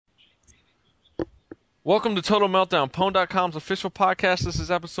Welcome to Total Meltdown, Pwn.com's official podcast. This is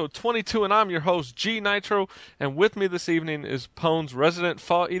episode 22, and I'm your host, G Nitro. And with me this evening is Pwn's resident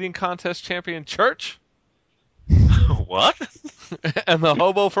pho eating contest champion, Church, What? and the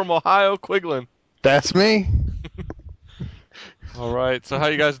hobo from Ohio, Quiglin. That's me. All right, so how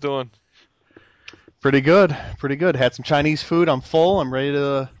you guys doing? Pretty good. Pretty good. Had some Chinese food. I'm full. I'm ready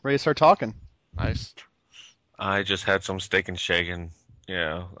to start talking. Nice. I just had some steak and shake, and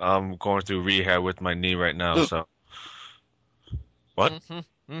yeah, I'm going through rehab with my knee right now. So, what?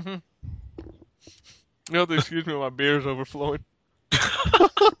 Mm-hmm. You have to excuse me, my beer's overflowing.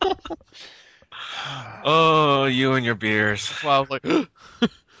 Oh, you and your beers. So I was like,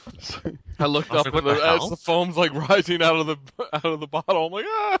 I looked I was up like, what the as hell? the foam's like rising out of the bottle. I'm like,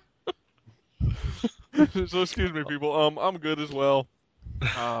 ah. So excuse me, people. I'm good as well.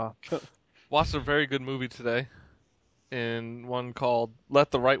 Watched a very good movie today, in one called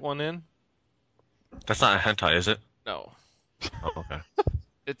Let the Right One In. That's not a hentai, is it? No, Oh, okay.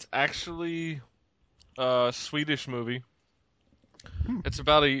 it's actually a Swedish movie. It's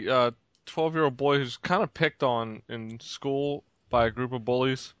about a 12-year-old boy who's kind of picked on in school by a group of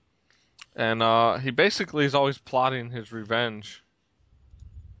bullies, and he basically is always plotting his revenge,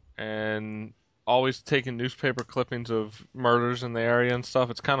 and always taking newspaper clippings of murders in the area and stuff.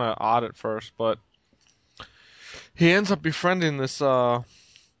 It's kind of odd at first, but he ends up befriending this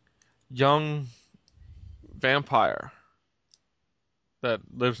young vampire that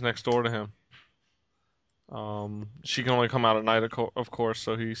lives next door to him. She can only come out at night, of course,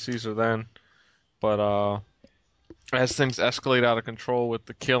 so he sees her then. But as things escalate out of control with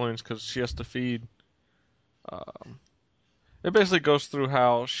the killings, because she has to feed, um, it basically goes through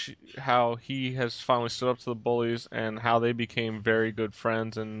how he has finally stood up to the bullies and how they became very good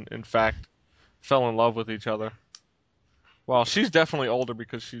friends and, in fact, fell in love with each other. Well, she's definitely older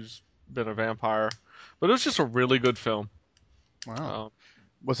because she's been a vampire, but it was just a really good film. Wow. Um,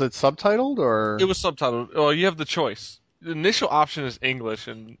 Was it subtitled or? it was subtitled. Well, you have the choice. The initial option is English,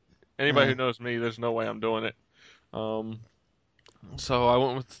 and anybody who Mm. knows me, there's no way I'm doing it. Um, so I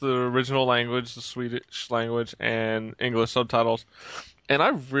went with the original language, the Swedish language, and English subtitles, and I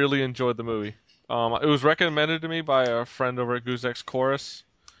really enjoyed the movie. It was recommended to me by a friend over at Goose Chorus.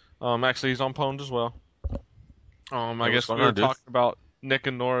 Actually, he's on Pwned as well. I Hey, what's guess we going were on, dude? talking about Nick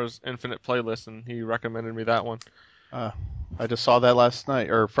and Nora's Infinite Playlist, and he recommended me that one. Uh, I just saw that last night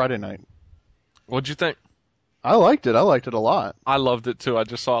or Friday night. What'd you think? I liked it. I liked it a lot. I loved it too. I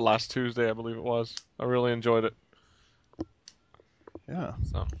just saw it last Tuesday, I believe it was. I really enjoyed it. Yeah.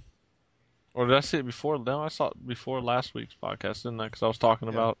 So, or did I see it before? No, I saw it before last week's podcast, didn't I? Because I was talking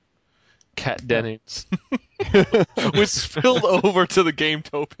Yeah. about Cat Dennings, which spilled over to the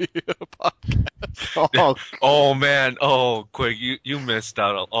Gametopia podcast. Oh, Oh man. Oh, quick. You missed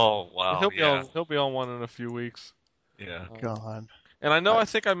out. Oh wow. He'll be Yeah. on. He'll be on one in a few weeks. Yeah. God. And I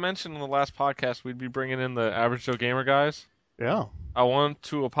think I mentioned in the last podcast we'd be bringing in the Average Joe Gamer guys. Yeah. I want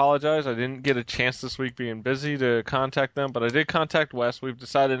to apologize. I didn't get a chance this week being busy to contact them, but I did contact Wes. We've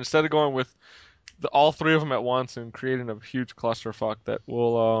decided instead of going with all three of them at once and creating a huge clusterfuck that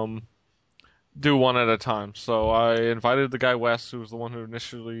we'll do one at a time. So I invited the guy Wes, who was the one who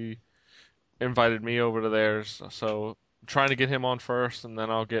initially invited me over to theirs. So I'm trying to get him on first, and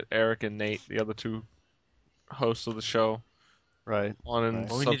then I'll get Eric and Nate, the other two hosts of the show, Right. on in Right.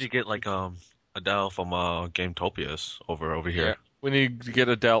 Well, we need to get like Adele from Gametopias over Yeah, here. we need to get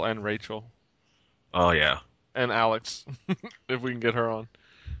Adele and Rachel Oh yeah. and Alex if we can get her on.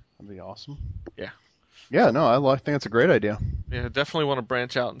 That'd be awesome. Yeah. Yeah. No, think it's a great idea. Yeah, definitely want to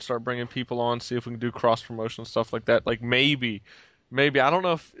branch out and start bringing people on, see if we can do cross promotion stuff like that. Like maybe I don't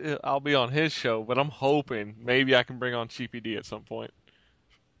know if I'll be on his show, but I'm hoping maybe I can bring on Cheapy D at some point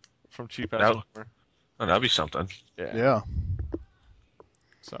from Cheap Ass That- Humor. Oh, that'd be something. Yeah. Yeah.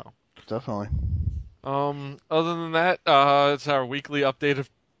 So, Definitely. other than that, it's our weekly update of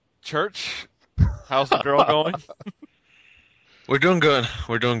church. How's the girl going? We're doing good.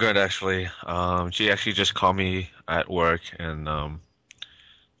 We're doing good actually. She actually just called me at work and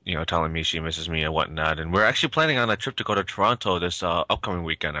telling me she misses me and whatnot. And we're actually planning on a trip to go to Toronto this upcoming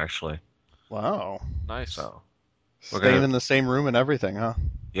weekend actually. Wow. Nice. So We're Staying gonna- in the same room and everything, huh?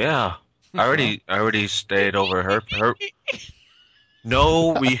 yeah, I already stayed over her.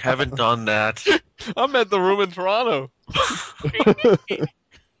 No, we haven't done that. I'm at the room in Toronto.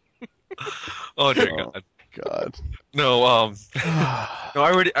 Oh dear Oh. God. God. No, no,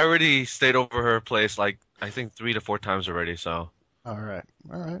 I already stayed over her place like I think 3 to 4 times already. So All right.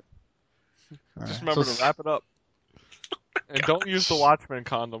 All right. All Just right. remember So to wrap it up. And don't use the Watchmen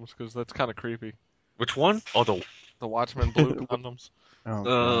condoms because that's kind of creepy. which one? Oh, the The Watchmen blue condoms. Oh,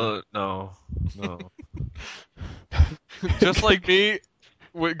 God. no, no. Just like me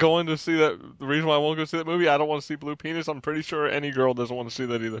going to see that. The reason why I won't go see that movie, I don't want to see Blue Penis. I'm pretty sure any girl doesn't want to see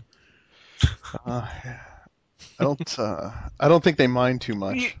that either. I don't think they mind too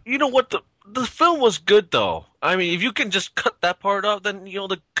much. You know what? The film was good though. I mean, if you can just cut that part out, then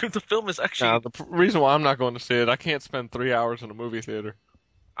the film is actually. Now, reason why I'm not going to see it, I can't spend 3 hours in a movie theater.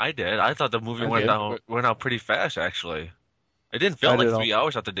 I did. I thought the movie I went did, went out pretty fast actually. It didn't feel I like did 3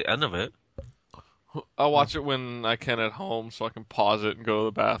 hours after the end of it. I'll watch it when I can at home, so I can pause it and go to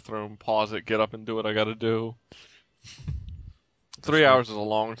the bathroom, pause it, get up and do what I got to do. 3 hours is a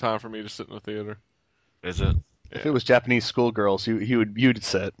long time for me to sit in the theater. Is it? If it was Japanese schoolgirls, you'd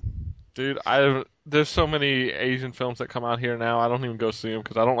sit. Dude, there's so many Asian films that come out here now. I don't even go see them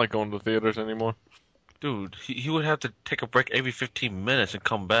because I don't like going to the theaters anymore. Dude, he would have to take a break every 15 minutes and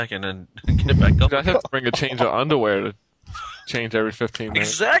come back and then get back up. Dude, I'd have to bring a change of underwear to change every 15 minutes.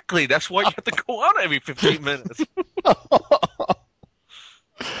 Exactly. That's why you have to go out every 15 minutes.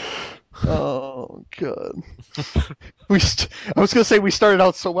 Oh god. I was gonna say we started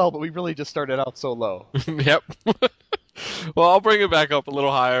out so well, but we really just started out so low. Yep. Well, I'll bring it back up a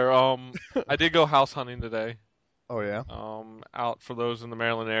little higher. I did go house hunting today. Oh yeah. Out for those in the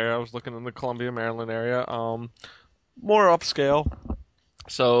Maryland area. I was looking in the Columbia, Maryland area. More upscale.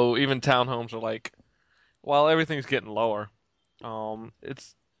 So even townhomes are like, while everything's getting lower,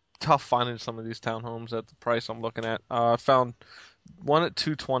 it's tough finding some of these townhomes at the price I'm looking at. I found one at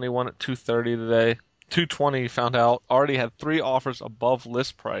 220, one at 230 today. 220 found out already had 3 offers above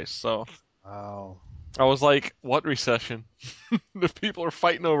list price. So Wow. I was like, what recession? The people are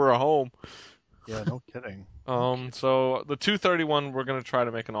fighting over a home. Yeah, no kidding. So the 231 we're gonna try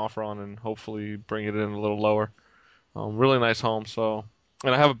to make an offer on and hopefully bring it in a little lower. Really nice home. So,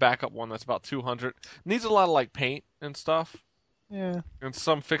 and I have a backup one that's about 200. Needs a lot of like paint and stuff Yeah. and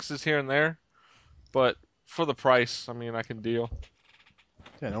some fixes here and there, but for the price, I mean, I can deal.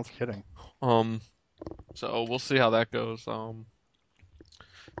 Yeah, no kidding. So we'll see how that goes. I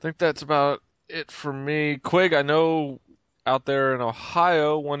think that's about it for me. Quig, I know out there in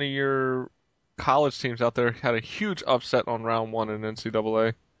Ohio, one of your college teams out there had a huge upset on round 1 in NCAA.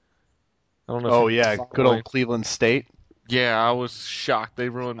 I don't know. Oh if yeah, good old Cleveland State. Yeah, I was shocked. They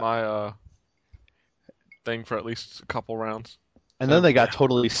ruined my thing for at least a couple rounds. And then they got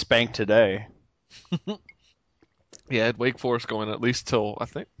totally spanked today. Yeah, at Wake Forest going at least till, I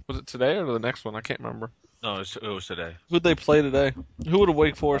think, was it today or the next one? I can't remember. No, it was today. Who'd they play today? Who would have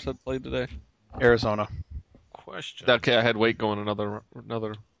Wake Forest had played today? Arizona. Question. Okay, I had Wake going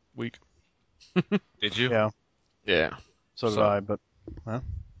another week. Did you? Yeah. Yeah. So did So- I, but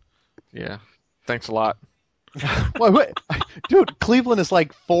Yeah. Thanks a lot. wait. Dude, Cleveland is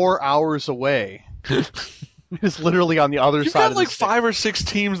like 4 hours away. It's literally on the other You've side got of like the state. 5 or 6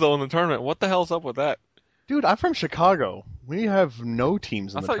 teams though in the tournament. What the hell's up with that? Dude, I'm from Chicago. We have no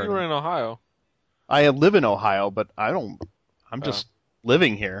teams in I the thought you tournament. were in Ohio. I live in Ohio, but I'm just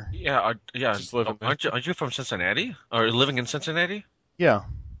living here. Yeah, yeah. Just living there. Aren't you from Cincinnati? Or living in Cincinnati? Yeah.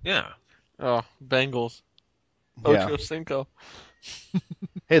 Yeah. Oh, Bengals. Yeah. Ocho Cinco.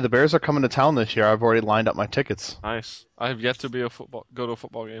 Hey, the Bears are coming to town this year. I've already lined up my tickets. Nice. I have yet to go to a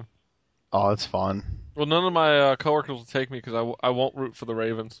football game. Oh, that's fun. Well, none of my coworkers will take me because I won't root for the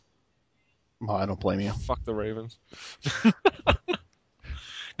Ravens. Well, I don't blame you. Fuck the Ravens.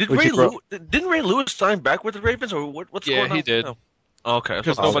 Didn't Ray Lewis sign back with the Ravens, or what's Yeah, going on? he did. No. Oh, okay.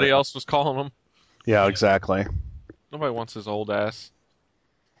 Because Oh, nobody okay. else was calling him. Yeah, exactly. Nobody wants his old ass.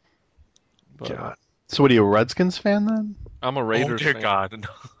 But, God. So what are you, a Redskins fan then? I'm a Oh Raiders dear fan. God.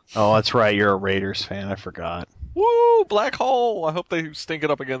 Oh, that's right. You're a Raiders fan. I forgot. Woo! Black hole! I hope they stink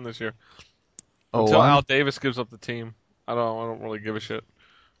it up again this year. Oh, Until I'm- Al Davis gives up the team. I don't really give a shit.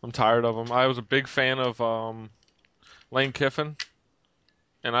 I'm tired of him. I was a big fan of Lane Kiffin,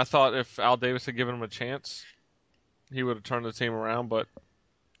 and I thought if Al Davis had given him a chance, he would have turned the team around. But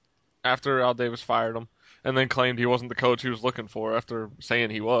after Al Davis fired him and then claimed he wasn't the coach he was looking for after saying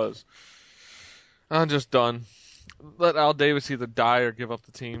he was, I'm just done. Let Al Davis either die or give up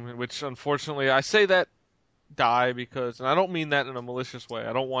the team, which unfortunately I say that die because, and I don't mean that in a malicious way.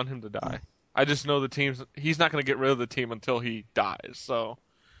 I don't want him to die. I just know he's not going to get rid of the team until he dies. So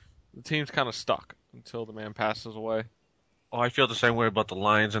the team's kind of stuck until the man passes away. Oh, I feel the same way about the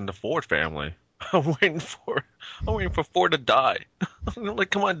Lions and the Ford family. I'm waiting for Ford to die. I'm like,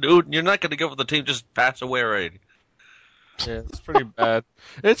 come on, dude, you're not going to give up the team. Just pass away already. Yeah, it's pretty bad.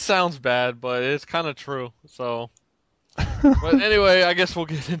 It sounds bad, but it's kind of true. So, but anyway, I guess we'll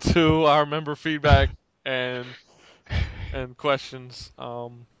get into our member feedback and questions.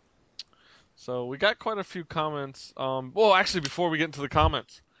 So we got quite a few comments. Well, actually, before we get into the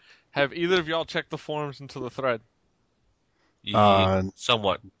comments, Have either of y'all checked the forums into the thread?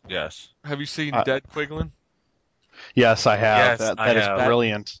 Somewhat, yes. Have you seen Uh, Dead Quiglin? Yes, I have. Yes, That is have.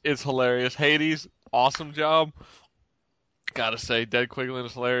 brilliant. It's hilarious. Hades, awesome job. Gotta say, Dead Quiglin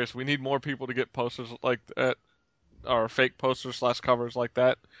is hilarious. We need more people to get posters like that, or fake posters / covers like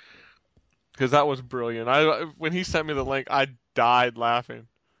that, because that was brilliant. When he sent me the link, I died laughing.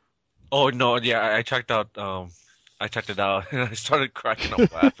 Oh no, yeah, I checked out. I checked it out, and I started cracking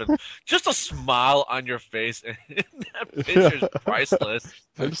up laughing. Just a smile on your face, and that picture is priceless.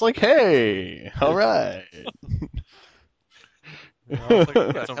 I'm just like, hey, all right. I was like,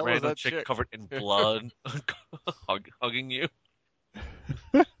 who the It's a hell is random that chick chick? covered in blood, hugging you.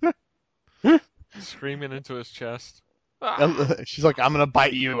 Screaming into his chest. She's like, I'm gonna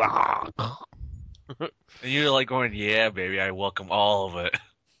bite you. And you're like going, yeah, baby, I welcome all of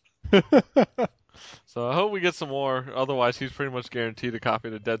it. So I hope we get some more. Otherwise, he's pretty much guaranteed a copy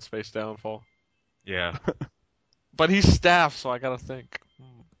of the Dead Space Downfall. Yeah. But he's staff, so I gotta think.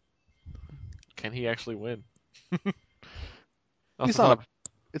 Can he actually win? He's not.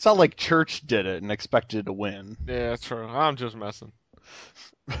 It's not like Church did it and expected to win. Yeah, true. I'm just messing.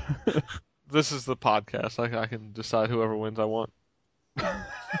 This is the podcast. I can decide whoever wins I want. I'll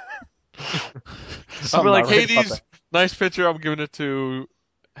be like, Hades, nice picture. I'm giving it to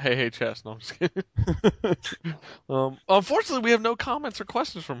Hey Chess. No, I'm just kidding. Unfortunately, we have no comments or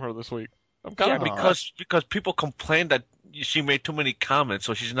questions from her this week. Yeah, because people complained that she made too many comments,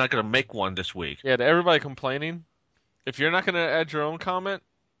 so she's not going to make one this week. Yeah, to everybody complaining, if you're not going to add your own comment,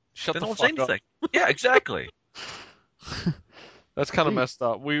 shut Then the don't fuck say anything. Yeah, exactly. That's kind of messed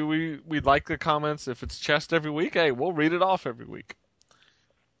up. We like the comments. If it's chest every week, hey, we'll read it off every week.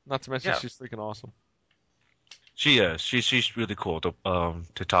 Not to mention she's freaking awesome. She is. She's really cool to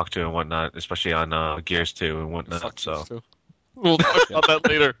talk to and whatnot, especially on Gears 2 and whatnot. So we'll talk about that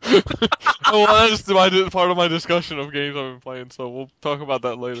later. Well, that's part of my discussion of games I've been playing, so we'll talk about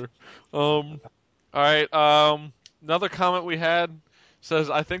that later. All right. Another comment we had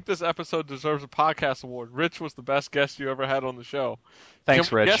says, I think this episode deserves a podcast award. Rich was the best guest you ever had on the show.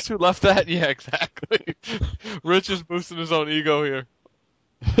 Thanks, Rich. Guess who left that? Yeah, exactly. Rich is boosting his own ego here.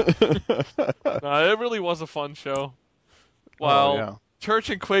 No, it really was a fun show. While Church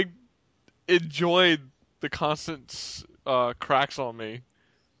and Quig enjoyed the constant cracks on me.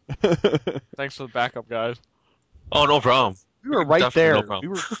 Thanks for the backup, guys. Oh, no problem. We were right there. No problem. We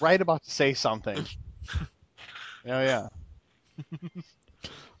were right about to say something. Yeah.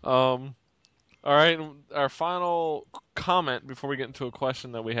 All right, our final comment before we get into a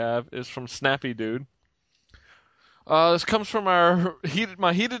question that we have is from Snappy Dude. This comes from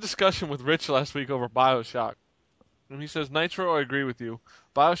my heated discussion with Rich last week over BioShock. And he says, Nitro, I agree with you.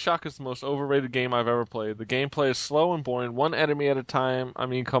 BioShock is the most overrated game I've ever played. The gameplay is slow and boring, one enemy at a time. I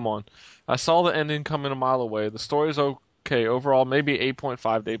mean, come on. I saw the ending coming a mile away. The story's okay. Overall, maybe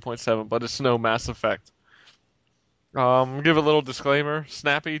 8.5 to 8.7, but it's no Mass Effect. Give a little disclaimer.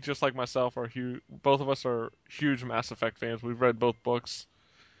 Snappy, just like myself, both of us are huge Mass Effect fans. We've read both books.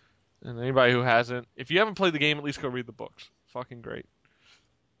 And anybody who hasn't, if you haven't played the game, at least go read the books. Fucking great.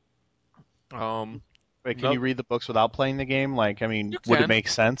 Wait, can you read the books without playing the game? Like, I mean, would it make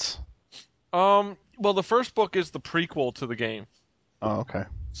sense? Well, the first book is the prequel to the game. Oh, okay.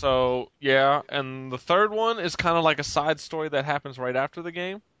 So, yeah, and the third one is kind of like a side story that happens right after the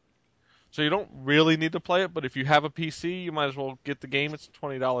game. So you don't really need to play it, but if you have a PC, you might as well get the game. It's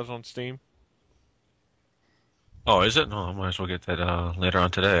 $20 on Steam. Oh, is it? No, I might as well get that later on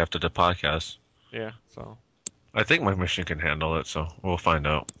today after the podcast. Yeah, so. I think my machine can handle it, so we'll find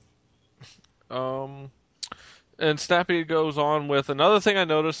out. And Snappy goes on with, another thing I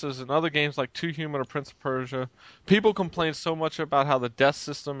noticed is in other games like Too Human or Prince of Persia, people complain so much about how the death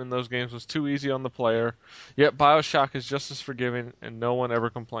system in those games was too easy on the player, yet BioShock is just as forgiving and no one ever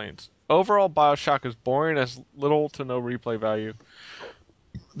complains. Overall, BioShock is boring, as little to no replay value.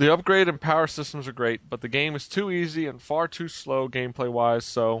 The upgrade and power systems are great, but the game is too easy and far too slow gameplay-wise,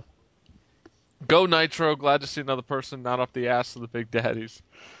 so go Nitro, glad to see another person not up the ass of the big daddies.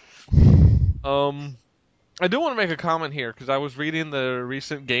 I do want to make a comment here, because I was reading the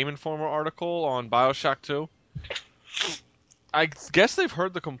recent Game Informer article on BioShock 2. I guess they've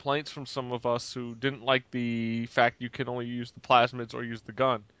heard the complaints from some of us who didn't like the fact you can only use the plasmids or use the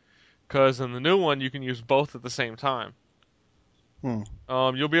gun. Because in the new one, you can use both at the same time.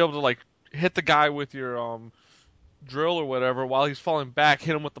 You'll be able to, like, hit the guy with your drill or whatever while he's falling back,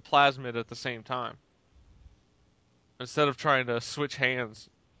 hit him with the plasmid at the same time. Instead of trying to switch hands.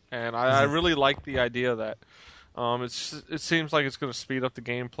 And I really like the idea of that. It seems like it's going to speed up the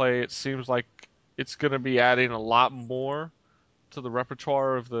gameplay. It seems like it's going to be adding a lot more to the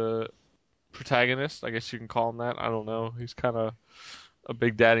repertoire of the protagonist. I guess you can call him that. I don't know. He's kind of a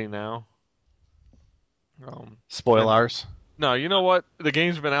big daddy now. Spoilers. No, you know what? The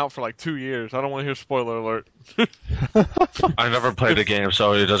game's been out for like 2 years. I don't want to hear spoiler alert. I never played the game,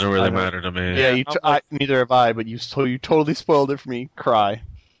 so it doesn't really matter to me. Yeah, neither have I, but you totally spoiled it for me. Cry.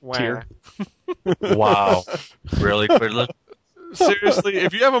 Wah. Tear. Wow. Really, Quidlin? Seriously,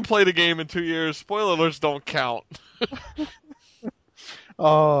 if you haven't played a game in 2 years, spoiler alerts don't count.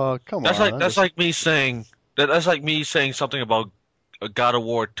 Oh, come on. That's like me saying something about God of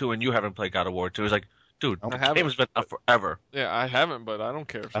War 2 and you haven't played God of War 2. It's like, dude, the game has been out forever. Yeah, I haven't, but I don't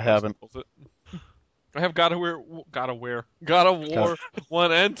care. If I haven't. It. I have God of War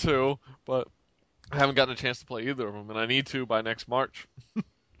 1 and 2, but I haven't gotten a chance to play either of them, and I need to by next March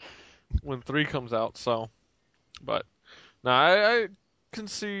when 3 comes out. So, but no, I can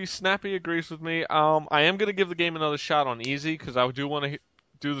see Snappy agrees with me. I am going to give the game another shot on easy because I do want to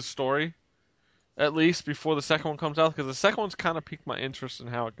do the story at least before the second one comes out, because the second one's kind of piqued my interest in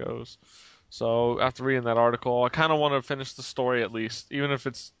how it goes. So after reading that article, I kind of want to finish the story at least, even if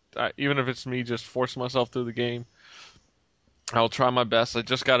it's me just forcing myself through the game. I'll try my best. I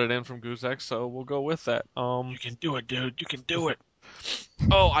just got it in from Goozex, so we'll go with that. You can do it, dude. You can do it.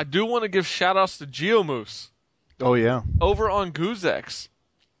 Oh, I do want to give shout-outs to GeoMoose. Oh, yeah. Over on Goozex,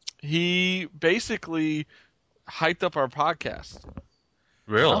 he basically hyped up our podcast.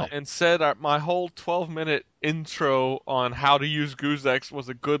 Really? And said my whole 12-minute intro on how to use Goozex was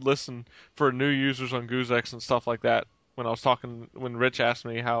a good listen for new users on Goozex and stuff like that when Rich asked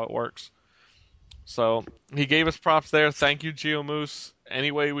me how it works. So he gave us props there. Thank you, GeoMoose.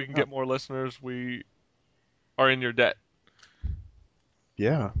 Any way we can get more listeners, we are in your debt.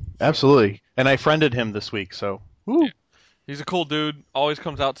 Yeah, absolutely. And I friended him this week, so woo. Yeah. He's a cool dude. Always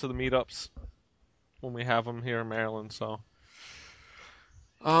comes out to the meetups when we have him here in Maryland. So,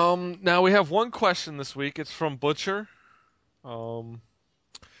 now we have one question this week. It's from Butcher.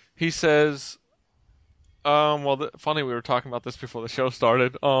 He says, funny we were talking about this before the show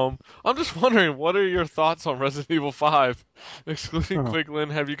started. I'm just wondering, what are your thoughts on Resident Evil 5, excluding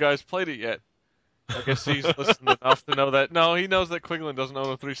Quiglin? Have you guys played it yet? I guess he's listened enough to know that. No, he knows that Quiglin doesn't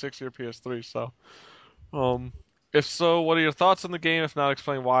own a 360 or PS3. So, if so, what are your thoughts on the game? If not,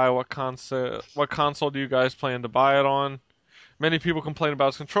 explain why. What console do you guys plan to buy it on? Many people complain about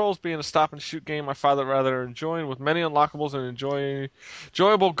its controls being a stop-and-shoot game. I find that rather enjoying, with many unlockables and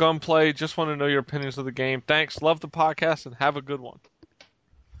enjoyable gunplay. Just want to know your opinions of the game. Thanks. Love the podcast, and have a good one.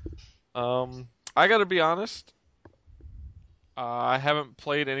 I got to be honest. I haven't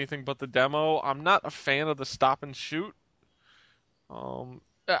played anything but the demo. I'm not a fan of the stop-and-shoot.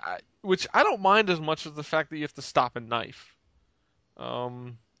 Which I don't mind as much as the fact that you have to stop and knife. I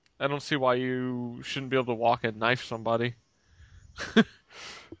don't see why you shouldn't be able to walk and knife somebody.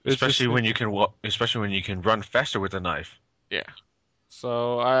 Especially when you can run faster with a knife. Yeah.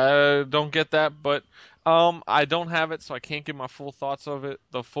 So I don't get that, but I don't have it, so I can't give my full thoughts of it,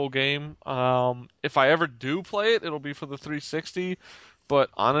 the full game. If I ever do play it, it'll be for the 360. But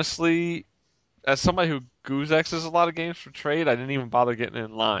honestly, as somebody who Goozexes a lot of games for trade, I didn't even bother getting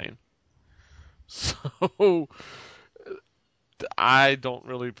in line. So I don't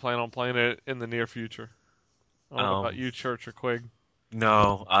really plan on playing it in the near future. I don't know about you, Church or Quig.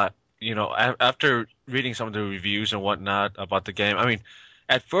 No, after reading some of the reviews and whatnot about the game, I mean,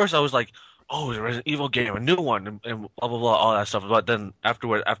 at first I was like, oh, it's a Resident Evil game, a new one, and blah, blah, blah, all that stuff. But then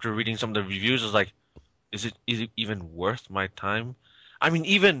after reading some of the reviews, I was like, is it even worth my time? I mean,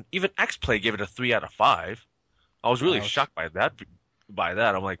 even X-Play gave it a 3 out of 5. I was really shocked by that.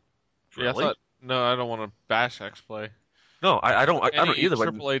 I'm like, really? Yeah, I don't want to bash X-Play. No, I don't either.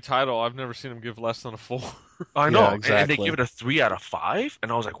 AAA title, I've never seen them give less than a 4. I know, Yeah, exactly. And they give it a 3 out of 5,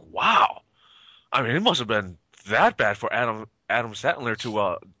 and I was like, wow. I mean, it must have been that bad for Adam Sandler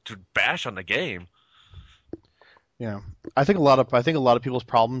to bash on the game. Yeah, I think a lot of people's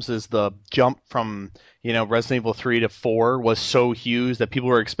problems is the jump from Resident Evil 3 to 4 was so huge that people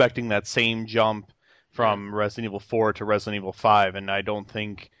were expecting that same jump from Resident Evil 4 to Resident Evil 5, and I don't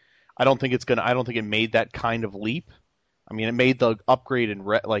think it made that kind of leap. I mean, it made the upgrade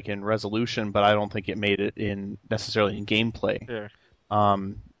in resolution, but I don't think it made it necessarily in gameplay.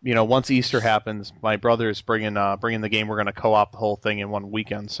 Yeah. Once Easter happens, my brother's bringing the game. We're going to co-op the whole thing in one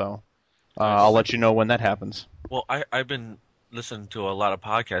weekend, so I'll let you know when that happens. Well, I've been listening to a lot of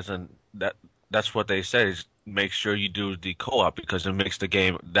podcasts, and that's what they say is make sure you do the co-op because it makes the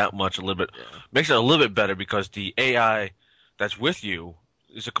game makes it a little bit better because the AI that's with you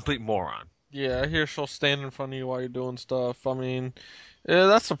is a complete moron. Yeah, I hear she'll stand in front of you while you're doing stuff. I mean,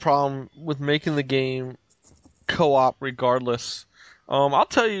 that's the problem with making the game co-op regardless. I'll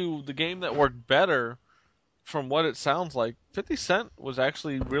tell you the game that worked better from what it sounds like. 50 Cent was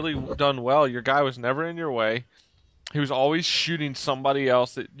actually really done well. Your guy was never in your way. He was always shooting somebody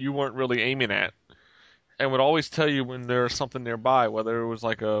else that you weren't really aiming at, and would always tell you when there was something nearby, whether it was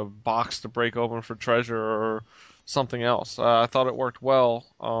like a box to break open for treasure or something else. I thought it worked well.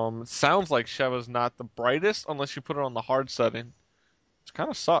 It sounds like Sheva's not the brightest unless you put it on the hard setting, which kind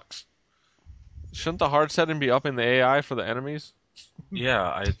of sucks. Shouldn't the hard setting be up in the AI for the enemies?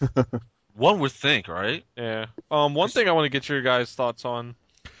 Yeah, one would think, right? Yeah. One thing I want to get your guys' thoughts on.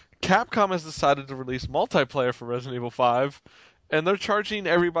 Capcom has decided to release multiplayer for Resident Evil 5, and they're charging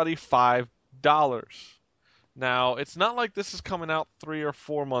everybody $5. Now, it's not like this is coming out 3 or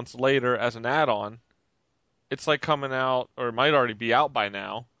 4 months later as an add-on. It's like coming out, or it might already be out by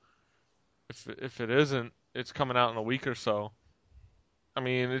now. If it isn't, it's coming out in a week or so. I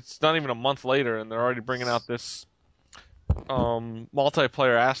mean, it's not even a month later, and they're already bringing out this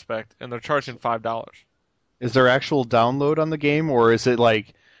multiplayer aspect, and they're charging $5. Is there actual download on the game, or is it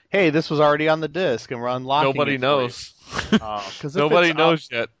like, hey, this was already on the disc and we're unlocking Nobody it for knows. you? 'Cause Nobody knows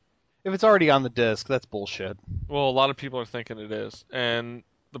yet. If it's already on the disc, that's bullshit. Well, a lot of people are thinking it is. And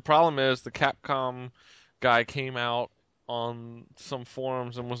the problem is the Capcom guy came out on some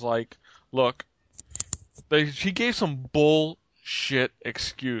forums and was like, look, he gave some bullshit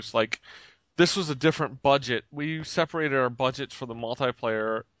excuse. Like, this was a different budget. We separated our budgets for the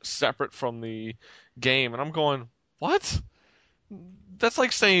multiplayer separate from the game. And I'm going, what? That's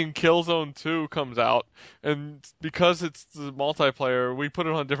like saying Killzone 2 comes out, and because it's the multiplayer, we put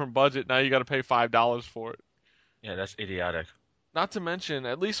it on a different budget. Now you got to pay $5 for it. Yeah, that's idiotic. Not to mention,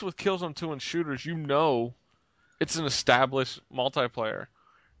 at least with Killzone 2 and shooters, you know it's an established multiplayer.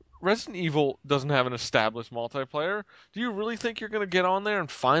 Resident Evil doesn't have an established multiplayer. Do you really think you're going to get on there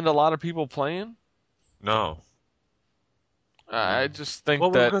and find a lot of people playing? No. I just think Well,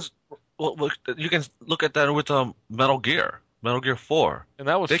 that... because, look, you can look at that with Metal Gear 4. And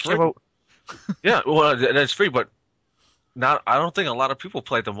that was They free. came out, yeah, well, that's free, but I don't think a lot of people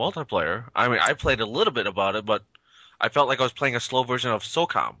played the multiplayer. I mean, I played a little bit about it, but I felt like I was playing a slow version of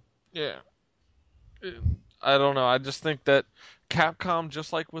SOCOM. Yeah. I don't know. I just think that Capcom,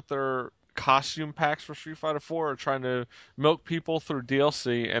 just like with their costume packs for Street Fighter 4, are trying to milk people through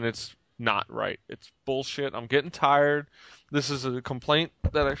DLC, and it's not right. It's bullshit. I'm getting tired. This is a complaint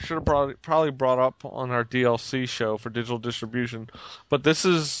that I should have probably brought up on our DLC show for digital distribution. But this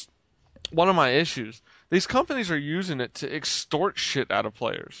is one of my issues. These companies are using it to extort shit out of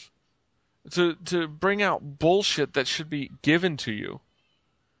players. To bring out bullshit that should be given to you.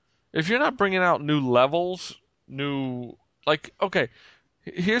 If you're not bringing out new levels, okay,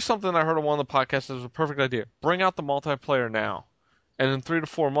 here's something I heard on one of the podcasts that was a perfect idea. Bring out the multiplayer now. And in 3 to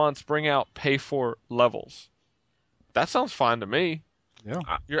 4 months, bring out pay-for levels. That sounds fine to me. Yeah.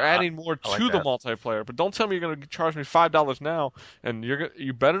 You're adding more I like to the that. multiplayer, but don't tell me you're going to charge me $5 now, and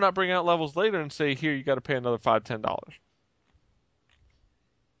you better not bring out levels later and say, here, you got to pay another $5, $10.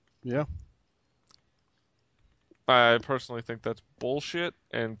 Yeah. I personally think that's bullshit,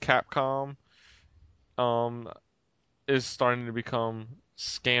 and Capcom is starting to become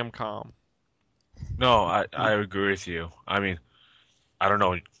Scamcom. No, I agree with you. I mean, I don't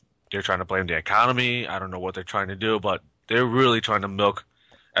know. They're trying to blame the economy. I don't know what they're trying to do, but they're really trying to milk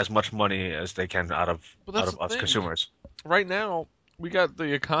as much money as they can out of us consumers. Right now, we got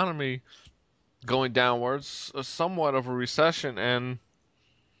the economy going downwards, somewhat of a recession, and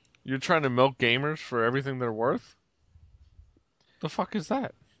you're trying to milk gamers for everything they're worth? The fuck is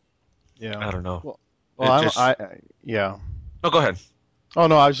that? Yeah. I don't know. Yeah. No, go ahead. Oh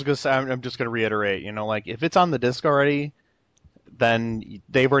no, I was just gonna say. I'm just gonna reiterate. Like if it's on the disc already, then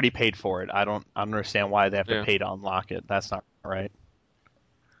they've already paid for it. I don't understand why they have to pay to unlock it. That's not right.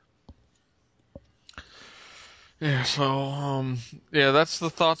 Yeah. So, that's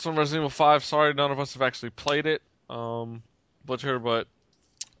the thoughts on Resident Evil 5. Sorry, none of us have actually played it, Butcher, but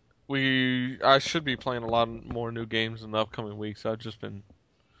I should be playing a lot more new games in the upcoming weeks. I've just been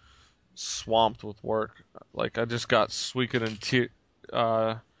swamped with work. Like I just got Suikoden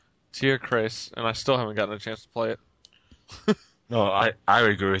Tierkreis, and I still haven't gotten a chance to play it. No, I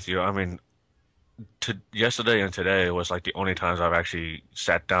agree with you. I mean, yesterday and today was like the only times I've actually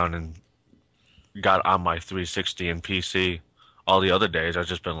sat down and got on my 360 and PC. All the other days, I've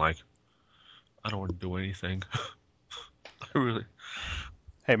just been like, I don't want to do anything. I really.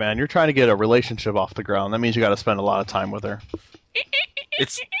 Hey man, you're trying to get a relationship off the ground. That means you got to spend a lot of time with her.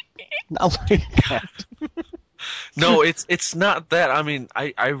 It's not like that. no, it's not that. I mean,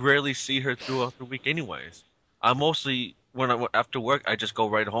 I rarely see her throughout the week, anyways. I mostly after work, I just go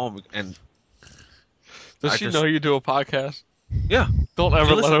right home and Does she know you do a podcast? Yeah. Don't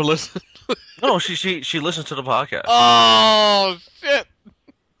ever let her listen. No, she listens to the podcast. Oh shit!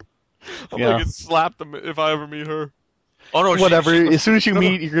 I'm Yeah. gonna get slapped if I ever meet her. Oh no, Whatever. She, As soon as you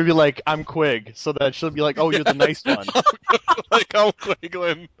meet, you're gonna be like, "I'm Quig," so that she'll be like, "Oh, you're the nice one." Like I'm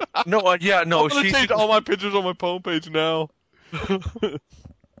Quigglin. no, yeah, no, I'm gonna she. change all my pictures on my Pwn page now.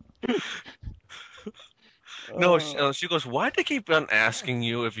 No, she goes, why do they keep on asking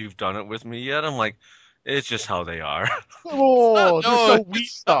you if you've done it with me yet? I'm like, it's just how they are. Oh, No, there's no wheat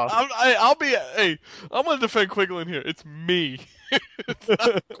stuff. I'll be. Hey, I'm gonna defend Quigglin here. It's me. It's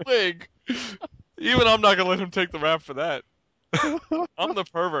not Quig. Even I'm not gonna let him take the rap for that. I'm the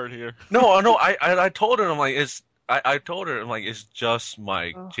pervert here. No, I told her, I'm like, I told her, I'm like, it's just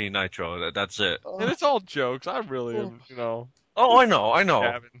Mike G Nitro. That's it. And it's all jokes. I really am, you know. Oh, I know.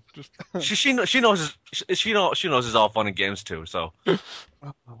 Gavin. Just, She knows it's all fun and games too. So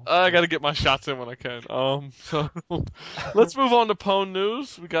I gotta get my shots in when I can. So let's move on to Pwn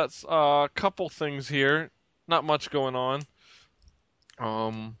news. We got a couple things here. Not much going on.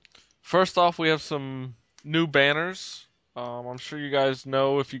 First off, we have some new banners. I'm sure you guys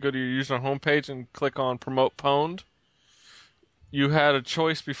know if you go to your user homepage and click on Promote Pwned, you had a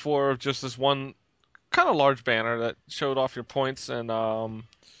choice before of just this one kind of large banner that showed off your points and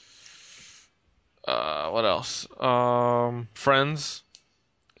what else? Friends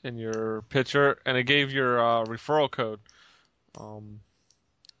in your picture, and it gave your referral code.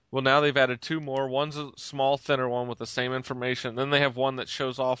 Well, now they've added two more. One's a small, thinner one with the same information. Then they have one that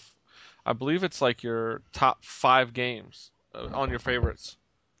shows off, I believe it's like your top 5 games on your favorites.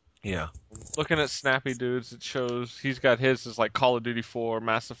 yeah. Looking at Snappy Dudes, it shows he's got his as like Call of Duty 4,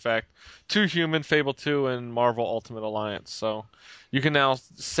 Mass Effect, 2 Human, Fable 2, and Marvel Ultimate Alliance. So you can now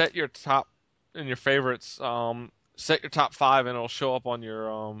set your top in your favorites, set your top 5, and it'll show up on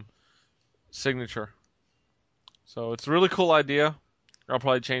your signature. So it's a really cool idea. I'll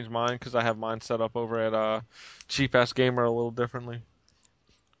probably change mine because I have mine set up over at Cheap Ass Gamer a little differently.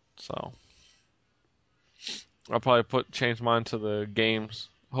 So I'll probably change mine to the games.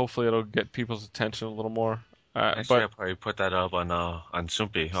 Hopefully it'll get people's attention a little more. Actually, I'll probably put that up on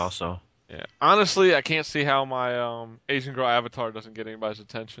Soompi also. Yeah. Honestly, I can't see how my Asian girl avatar doesn't get anybody's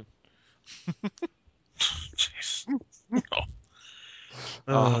attention. Jeez.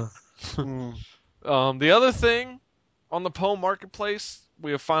 The other thing on the Pwn Marketplace,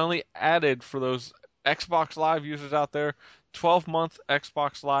 we have finally added for those Xbox Live users out there 12-month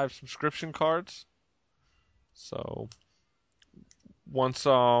Xbox Live subscription cards. So once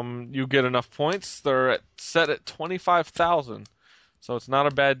you get enough points, they're set at 25,000. So it's not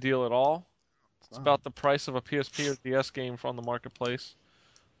a bad deal at all. It's about the price of a PSP or DS game on the marketplace.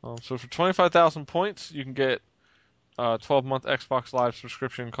 So for 25,000 points, you can get a 12-month Xbox Live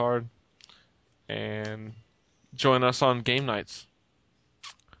subscription card and join us on game nights.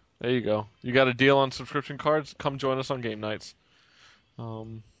 There you go. You got a deal on subscription cards? Come join us on game nights. But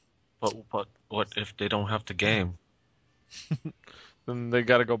what if they don't have the game? Then they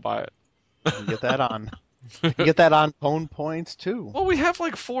got to go buy it. You get that on. You get that on Pwn points too. Well, we have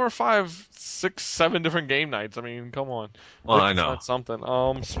like 4 or 5, 6, 7 different game nights. I mean, come on. Well, I know. That's something.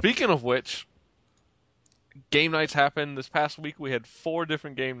 Speaking of which, game nights happened this past week. We had 4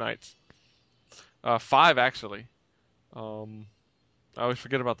 different game nights. 5 actually. I always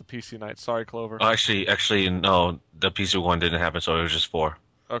forget about the PC night. Sorry, Clover. Actually, no. The PC one didn't happen, so it was just 4.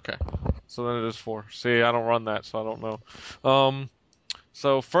 Okay. So then it is 4. See, I don't run that, so I don't know.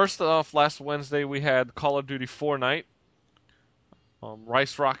 So first off, last Wednesday we had Call of Duty 4 night.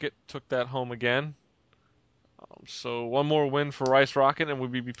 Rice Rocket took that home again. So one more win for Rice Rocket, and we'll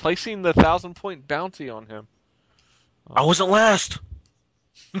be placing the 1,000-point bounty on him. I wasn't last.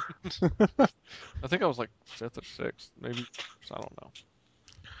 I think I was like 5th or 6th, maybe. I don't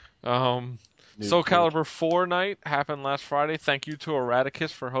know. Soul Calibur 4 night happened last Friday. Thank you to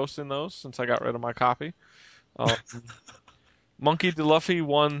Erraticus for hosting those since I got rid of my copy. Monkey D. Luffy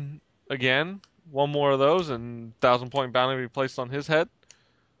won again. One more of those, and 1,000-point bounty will be placed on his head.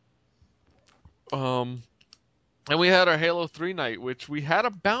 And we had our Halo 3 night, which we had a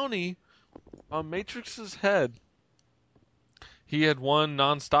bounty on Matrix's head. He had won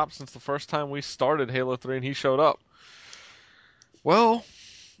nonstop since the first time we started Halo 3, and he showed up. Well,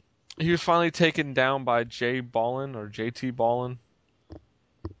 he was finally taken down by Jay Ballin or JT Ballin.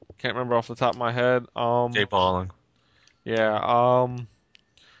 Can't remember off the top of my head. Jay Ballin. Yeah.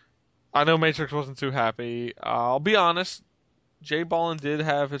 I know Matrix wasn't too happy. I'll be honest. Jay Ballin did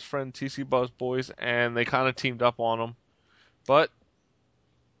have his friend TC Buzz Boys, and they kind of teamed up on him. But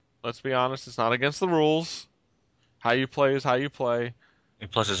let's be honest, it's not against the rules. How you play is how you play. And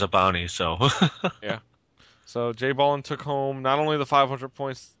plus, it's a bounty, so. Yeah. So Jay Ballin took home not only the 500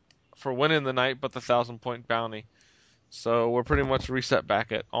 points for winning the night, but the 1,000-point bounty. So we're pretty much reset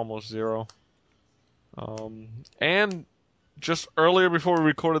back at almost zero. And just earlier before we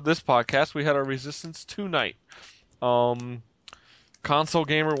recorded this podcast, we had our Resistance 2 night. Console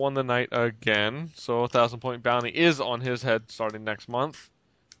Gamer won the night again, so a 1,000-point bounty is on his head starting next month.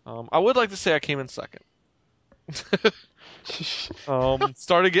 I would like to say I came in second.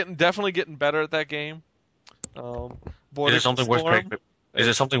 Definitely getting better at that game. Is it something worth picking? Is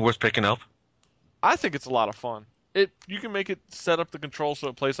it something worth picking up? I think it's a lot of fun. You can make it set up the control so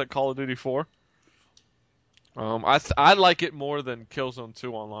it plays like Call of Duty 4. I like it more than Killzone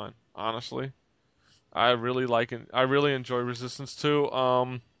 2 online, honestly. I really like it. I really enjoy Resistance 2.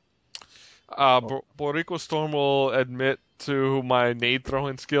 Boricua Storm will admit to my nade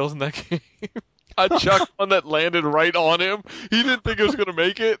throwing skills in that game. I chucked one that landed right on him. He didn't think it was gonna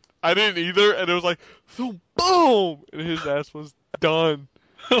make it. I didn't either, and it was like, boom, and his ass was done.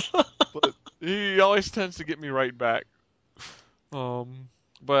 But he always tends to get me right back.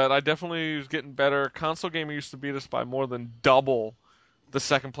 But I definitely was getting better. Console Gamer used to beat us by more than double the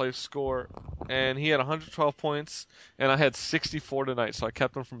second place score, and he had 112 points, and I had 64 tonight, so I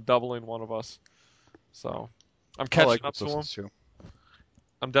kept him from doubling one of us. So I'm catching up to him. Too.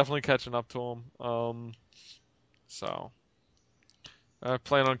 I'm definitely catching up to him. So I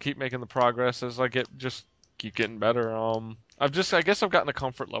plan on keep making the progress as I keep getting better. I guess I've gotten a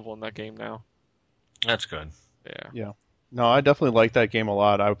comfort level in that game now. That's good. Yeah. No, I definitely like that game a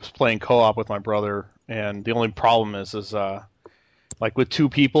lot. I was playing co-op with my brother, and the only problem is like with two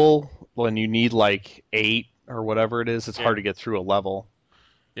people, when you need like 8 or whatever it is, it's hard to get through a level.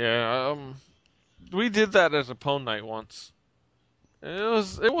 Yeah, we did that as a Pwn night once.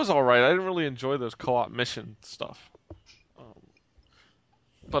 It was all right. I didn't really enjoy those co-op mission stuff,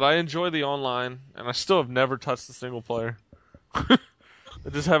 but I enjoy the online, and I still have never touched the single player. I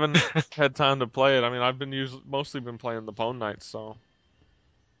just haven't had time to play it. I mean, I've mostly been playing the Pwn nights, so.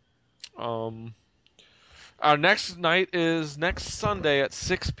 Our next night is next Sunday at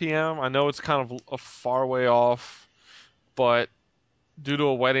 6 p.m. I know it's kind of a far way off, but due to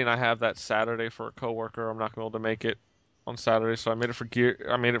a wedding I have that Saturday for a coworker, I'm not going to be able to make it on Saturday, so I made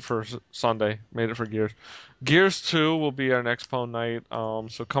it for Sunday. Made it for Gears. Gears 2 will be our next Pwn night,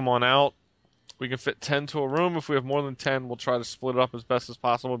 so come on out. We can fit 10 to a room. If we have more than 10, we'll try to split it up as best as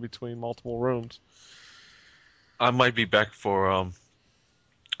possible between multiple rooms. I might be back from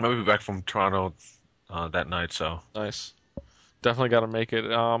Toronto that night, so. Nice. Definitely got to make it.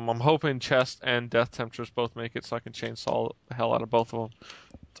 I'm hoping Chest and Death Temptress both make it so I can chainsaw the hell out of both of them.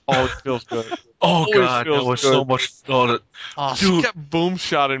 It always feels good. Oh god, that was so much fun. She kept boom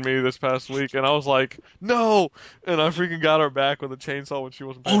shotting me this past week, and I was like, no! And I freaking got her back with a chainsaw when she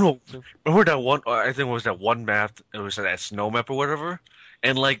wasn't back. Oh no! Remember that one? I think it was that one map. It was that snow map or whatever.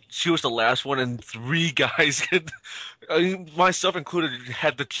 And like she was the last one, and 3 guys, myself included,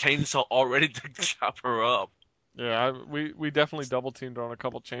 had the chainsaw already to chop her up. Yeah, we definitely double teamed her on a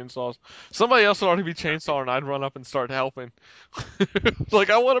couple chainsaws. Somebody else would already be chainsawing, and I'd run up and start helping. Like,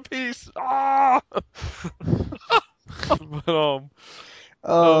 I want a piece. Ah! But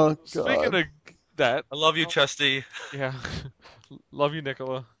God. Speaking of that, I love you, Chesty. Yeah, love you,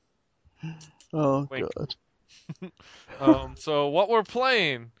 Nicola. Oh Wink. god. So what we're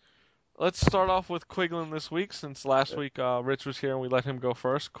playing? Let's start off with Quiglin this week, since last week Rich was here and we let him go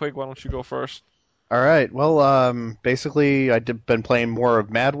first. Quig, why don't you go first? All right. Well, basically, been playing more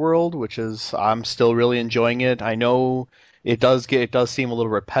of Mad World, which is I'm still really enjoying it. I know it does seem a little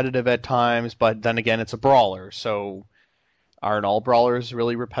repetitive at times, but then again, it's a brawler, so aren't all brawlers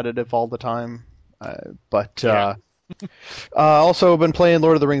really repetitive all the time? Also been playing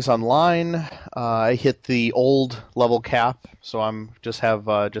Lord of the Rings Online. I hit the old level cap, so I'm just 10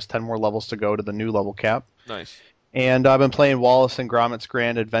 more levels to go to the new level cap. Nice. And I've been playing Wallace and Gromit's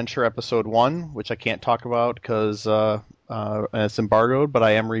Grand Adventure Episode 1, which I can't talk about because it's embargoed, but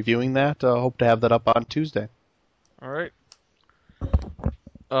I am reviewing that. Hope to have that up on Tuesday. All right.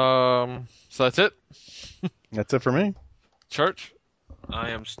 So that's it? That's it for me. Church?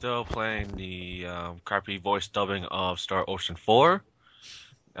 I am still playing the crappy voice dubbing of Star Ocean 4,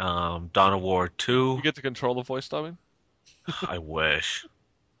 Dawn of War 2. You get to control the voice dubbing? I wish.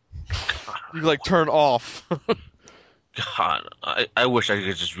 You like turn off. God, I wish I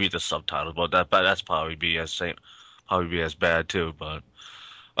could just read the subtitles, but that's probably be as bad too. But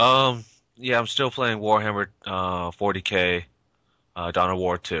yeah, I'm still playing Warhammer 40K, Dawn of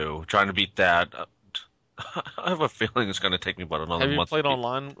War 2, trying to beat that. I have a feeling it's going to take me about another month. Have you played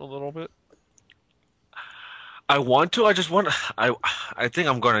online a little bit? I want to. I just want. I think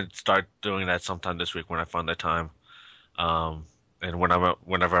I'm gonna start doing that sometime this week when I find the time. Um, and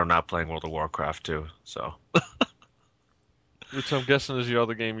whenever I'm not playing World of Warcraft too. So Which I'm guessing is your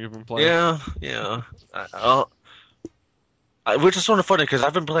other game you've been playing. yeah, yeah. Which is sort of funny because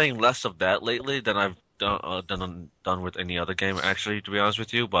I've been playing less of that lately than I've done with any other game actually, to be honest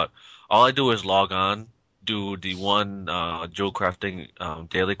with you. But all I do is log on, do the one jewel crafting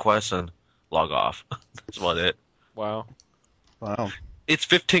daily quest, and log off. That's about it. Wow. Wow. It's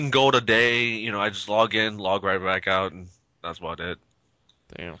 15 gold a day. I just log in, log right back out, and that's about it.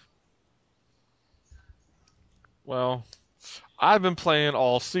 Damn. Well, I've been playing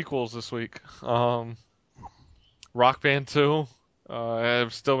all sequels this week. Rock Band 2.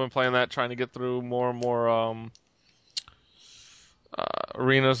 I've still been playing that, trying to get through more and more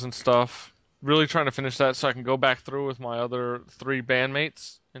arenas and stuff. Really trying to finish that so I can go back through with my other 3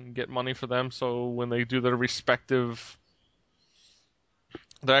 bandmates and get money for them. So when they do their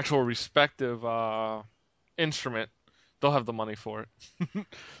actual respective instrument, they'll have the money for it.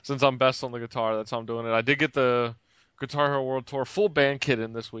 Since I'm best on the guitar, that's how I'm doing it. I did get the Guitar Hero World Tour full band kit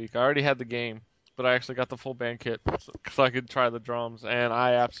in this week. I already had the game, but I actually got the full band kit so I could try the drums, and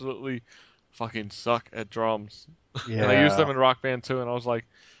I absolutely fucking suck at drums. Yeah. And I used them in Rock Band 2, and I was like,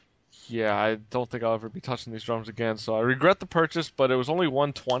 yeah, I don't think I'll ever be touching these drums again. So I regret the purchase, but it was only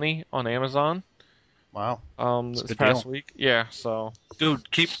 $120 on Amazon. Wow. This good past deal. week. Yeah, so. Dude,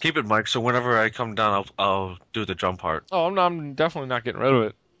 keep it, Mike. So whenever I come down, I'll do the drum part. Oh, I'm definitely not getting rid of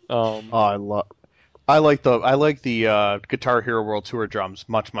it. Oh, I like the Guitar Hero World Tour drums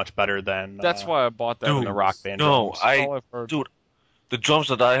much better than That's why I bought that. Dude, the Rock Band no, drums. All I've heard. dude, the drums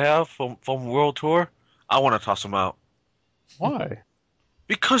that I have from World Tour, I want to toss them out Why?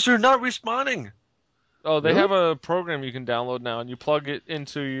 because they're not responding. Oh, they Really? have a program you can download now, and you plug it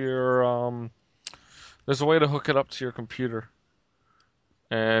into your. There's a way to hook it up to your computer,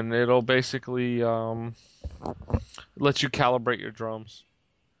 and it'll basically let you calibrate your drums.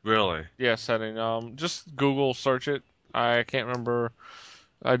 Really? Yeah, setting. Just Google search it. I can't remember.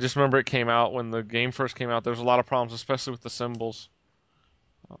 I just remember it came out when the game first came out. There was a lot of problems, especially with the cymbals.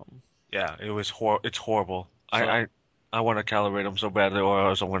 Yeah, it's horrible. So- I want to calibrate them so badly, or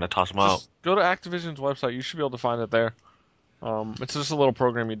else I'm going to toss them out. Just go to Activision's website. You should be able to find it there. It's just a little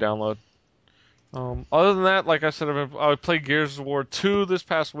program you download. Other than that, like I said, I played Gears of War 2 this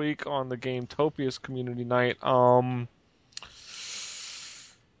past week on the Game Topias community night.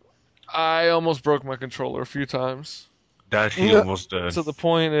 I almost broke my controller a few times. That he Yeah. almost did. To the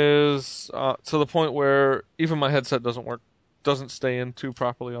point where even my headset doesn't stay in too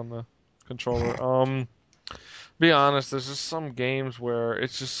properly on the controller. Be honest, there's just some games where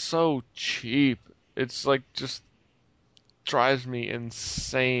it's just so cheap. It's like just drives me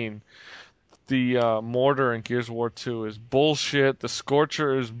insane. The mortar in Gears of War 2 is bullshit. The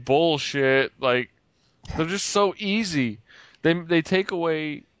Scorcher is bullshit. Like they're just so easy. They take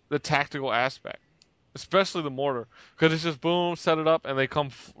away the tactical aspect, especially the mortar, because it's just boom, set it up, and they come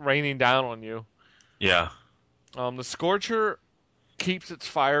raining down on you. Yeah. The Scorcher keeps its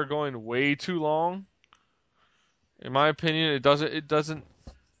fire going way too long. In my opinion, it doesn't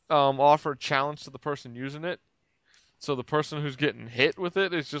offer a challenge to the person using it. So the person who's getting hit with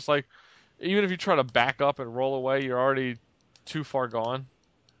it is just like, even if you try to back up and roll away, you're already too far gone.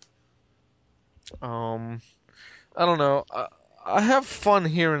 I don't know. I have fun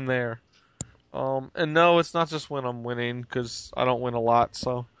here and there. And no, it's not just when I'm winning, because I don't win a lot,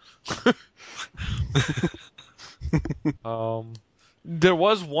 so. There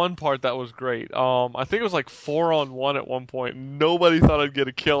was one part that was great. I think it was like 4-on-1 at one point. Nobody thought I'd get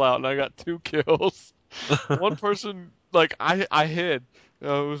a kill out, and I got 2 kills. One person, like, I hid. It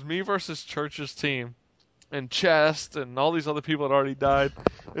was me versus Church's team. And Chest and all these other people had already died.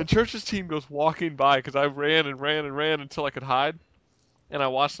 And Church's team goes walking by because I ran and ran and ran until I could hide. And I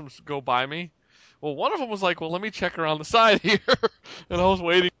watched them go by me. Well, one of them was like, well, let me check around the side here. And I was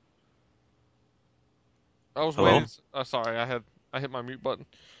waiting. Hello? Waiting. Sorry, I hit my mute button.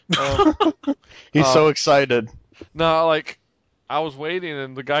 He's so excited. No, like, I was waiting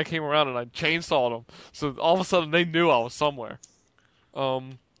and the guy came around and I chainsawed him. So all of a sudden they knew I was somewhere.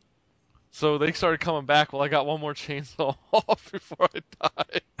 So they started coming back. Well, I got one more chainsaw off before I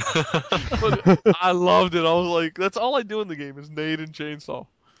died. But I loved it. I was like, that's all I do in the game is nade and chainsaw.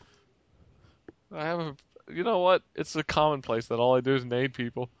 You know what? It's a commonplace that all I do is nade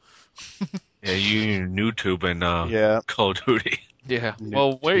people. Yeah, you YouTube and Yeah. Call of Duty. Yeah. Noob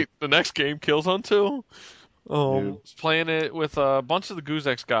Well, wait. The next game, Killzone 2. Noob. Was playing it with a bunch of the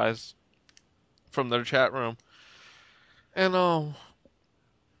Guzex guys from their chat room, and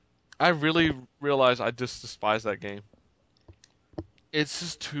I really realize I just despise that game. It's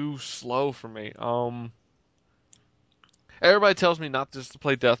just too slow for me. Everybody tells me not just to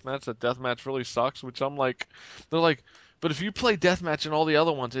play deathmatch, that deathmatch really sucks, which I'm like, they're like, but if you play deathmatch and all the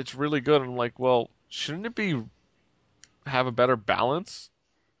other ones, it's really good. And I'm like, well, shouldn't it be have a better balance?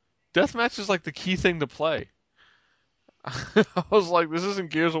 Deathmatch is like the key thing to play. I was like, this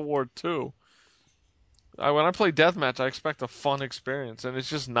isn't Gears of War 2. When I play deathmatch, I expect a fun experience, and it's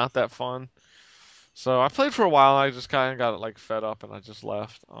just not that fun. So I played for a while, and I just kind of got like fed up, and I just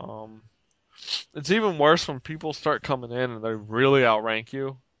left. It's even worse when people start coming in and they really outrank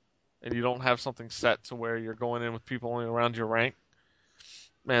you, and you don't have something set to where you're going in with people only around your rank.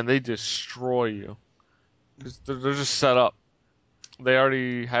 Man, they destroy you because they're just set up. They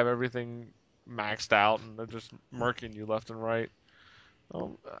already have everything maxed out, and they're just murking you left and right.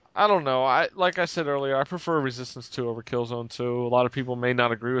 I don't know. Like I said earlier, I prefer Resistance 2 over Killzone 2. A lot of people may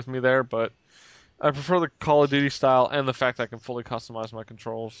not agree with me there, but I prefer the Call of Duty style and the fact that I can fully customize my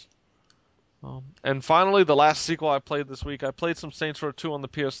controls. And finally, the last sequel I played this week, I played some Saints Row 2 on the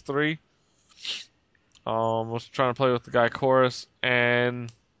PS3. Was trying to play with the guy Chorus, and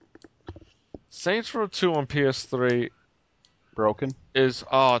Saints Row 2 on PS3 Broken. it's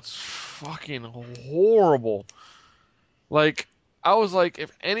fucking horrible. Like, I was like,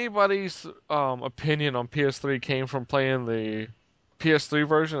 if anybody's opinion on PS3 came from playing the PS3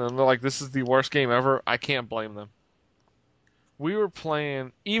 version, and they're like, this is the worst game ever, I can't blame them. We were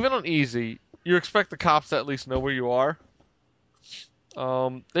playing, even on easy, you expect the cops to at least know where you are.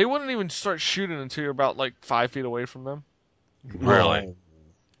 They wouldn't even start shooting until you're about like 5 feet away from them. Really?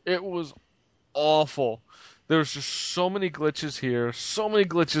 It was awful. There was just so many glitches here, so many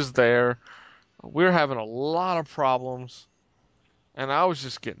glitches there. We were having a lot of problems, and I was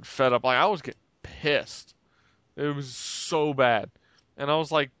just getting fed up. Like, I was getting pissed. It was so bad. And I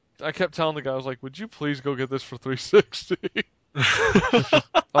was like, I kept telling the guy, I was like, would you please go get this for 360?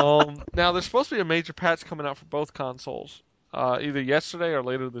 Now there's supposed to be a major patch coming out for both consoles, either yesterday or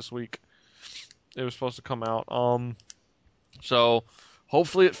later this week. It was supposed to come out. So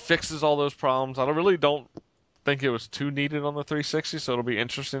hopefully it fixes all those problems. I really don't think it was too needed on the 360, so it'll be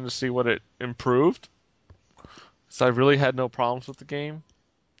interesting to see what it improved. So I really had no problems with the game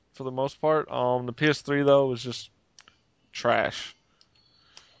for the most part. The PS3 though was just trash.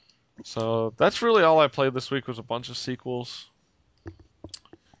 So that's really all I played this week was a bunch of sequels.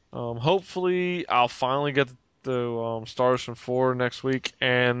 Hopefully I'll finally get the Star Ocean 4 next week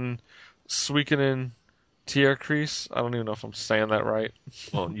and Suikoden Tierkreis. I don't even know if I'm saying that right.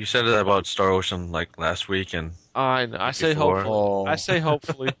 Well, you said it about Star Ocean like last week, and I say before. hopefully. Oh. I say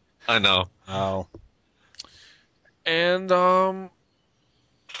hopefully. I know. Oh. And we're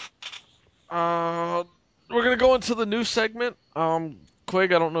gonna go into the new segment.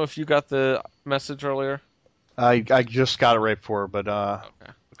 Quig, I don't know if you got the message earlier. I just got it right before, but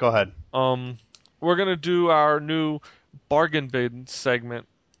Okay. go ahead. We're gonna do our new bargain bin segment.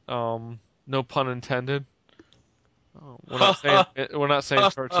 No pun intended. We're not saying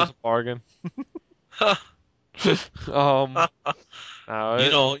church is a bargain. No,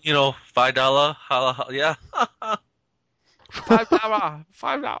 $5, holla, yeah.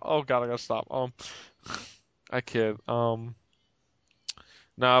 $5. Oh God, I gotta stop. I kid.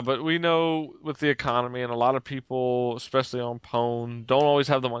 Nah, but we know with the economy and a lot of people, especially on Pwn, don't always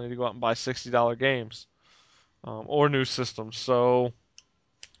have the money to go out and buy $60 games or new systems. So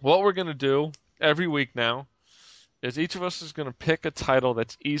what we're gonna do every week now is each of us is gonna pick a title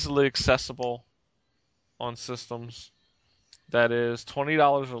that's easily accessible on systems that is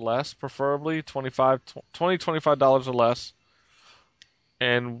 $20 or less, preferably $25 or less,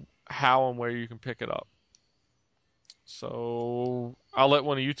 and how and where you can pick it up. So I'll let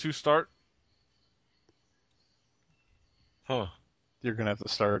one of you two start. Huh. You're gonna have to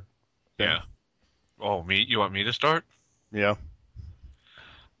start. Yeah. Oh, me? You want me to start? Yeah.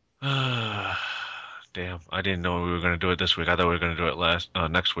 Damn, I didn't know we were going to do it this week. I thought we were going to do it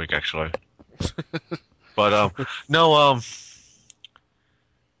next week, actually. But, no,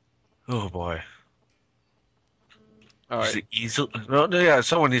 oh boy. All right. No, yeah,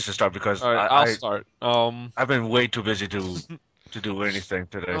 someone needs to start because All right, I'll start. I've been way too busy to do anything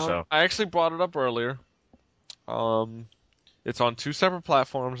today, so. I actually brought it up earlier. It's on 2 separate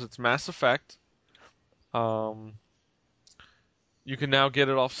platforms. It's Mass Effect. You can now get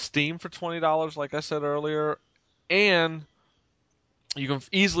it off Steam for $20, like I said earlier, and you can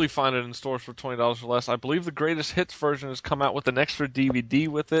easily find it in stores for $20 or less. I believe the Greatest Hits version has come out with an extra DVD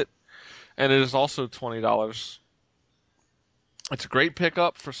with it, and it is also $20. It's a great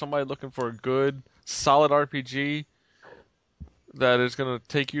pickup for somebody looking for a good, solid RPG. that is going to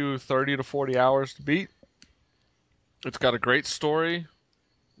take you 30 to 40 hours to beat. It's got a great story.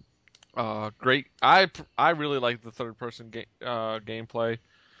 Great. I really like the third person gameplay.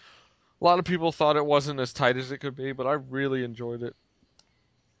 A lot of people thought it wasn't as tight as it could be, but I really enjoyed it.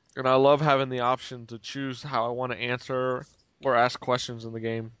 And I love having the option to choose how I want to answer or ask questions in the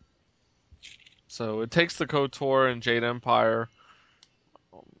game. So it takes the KOTOR and Jade Empire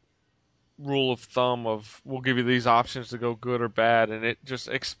rule of thumb of we'll give you these options to go good or bad, and it just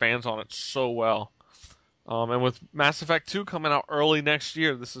expands on it so well. And with Mass Effect 2 coming out early next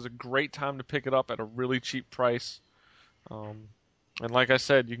year, this is a great time to pick it up at a really cheap price. And like I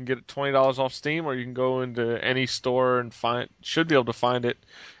said, you can get it $20 off Steam, or you can go into any store and should be able to find it,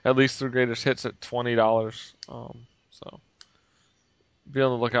 at least through Greatest Hits, at $20. So be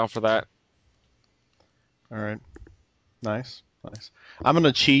on the lookout for that. All right. Nice. I'm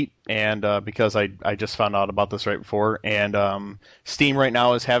gonna cheat, and because I just found out about this right before, and Steam right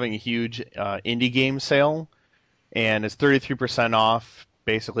now is having a huge indie game sale, and it's 33% off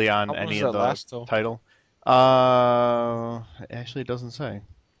basically on How long any does of that the last till? title. Actually, it doesn't say.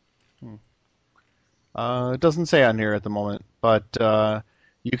 It doesn't say on here at the moment, but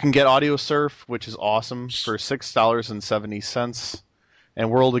you can get Audio Surf, which is awesome, for $6.70, and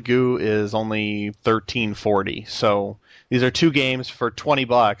World of Goo is only $13.40. So these are two games for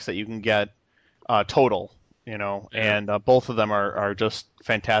 $20 that you can get total, Yeah. and both of them are just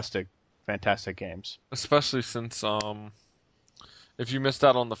fantastic games. Especially since if you missed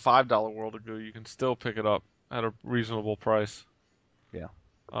out on the $5 World of Goo, you can still pick it up at a reasonable price. Yeah,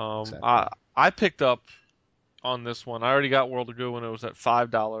 Um, exactly. I picked up on this one. I already got World of Goo when it was at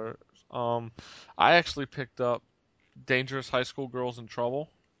 $5. I actually picked up Dangerous High School Girls in Trouble.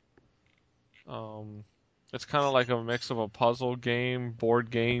 It's kind of like a mix of a puzzle game, board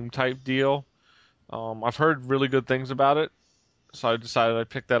game type deal. I've heard really good things about it, so I decided I'd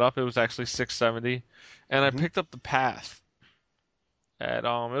pick that up. It was actually $6.70, and I Mhm. picked up The Path at it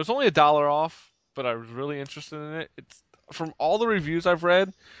was only $1 off, but I was really interested in it. It's from all the reviews I've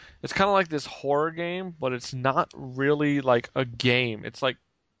read, it's kind of like this horror game, but it's not really like a game. It's like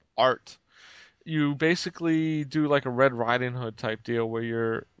art. You basically do like a Red Riding Hood type deal where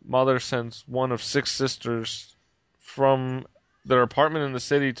your mother sends one of six sisters from their apartment in the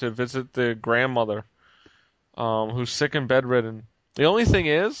city to visit the grandmother, who's sick and bedridden. The only thing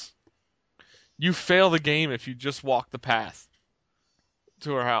is, you fail the game if you just walk the path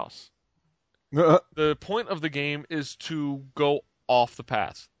to her house. The point of the game is to go off the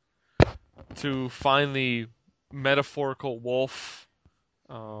path, to find the metaphorical wolf,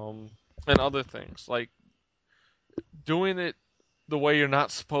 and other things. Like, doing it the way you're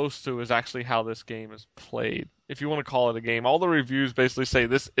not supposed to is actually how this game is played. If you want to call it a game, all the reviews basically say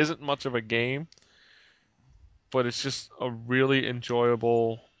this isn't much of a game, but it's just a really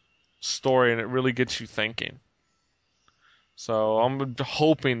enjoyable story and it really gets you thinking. So I'm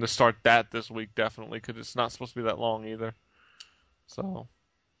hoping to start that this week definitely because it's not supposed to be that long either. So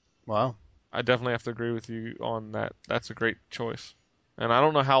Wow. I definitely have to agree with you on that. That's a great choice. And I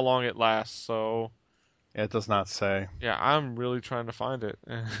don't know how long it lasts, so Yeah, it does not say. yeah, I'm really trying to find it.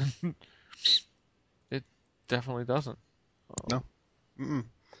 And it definitely doesn't. No. Mm-mm.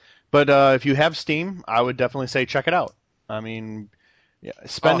 But if you have Steam, I would definitely say check it out. I mean, yeah, Oh,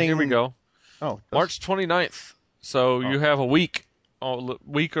 spending. here we go. Oh, March 29th. So Oh. you have a week,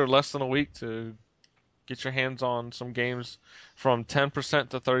 week or less than a week to get your hands on some games from 10%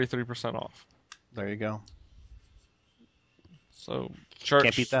 to 33% off. There you go. So, Can't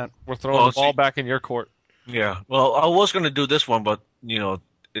beat Church, that. we're throwing Well, the ball see, back in your court. yeah. Well, I was gonna do this one, but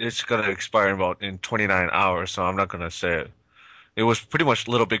it's gonna expire in 29 hours, so I'm not gonna say it. It was pretty much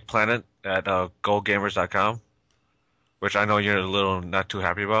Little Big Planet at GoGamers.com, which I know you're a little not too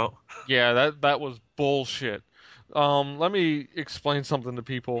happy about. Yeah, that was bullshit. Let me explain something to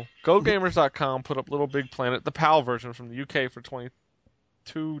people. GoGamers.com put up Little Big Planet, the PAL version from the UK for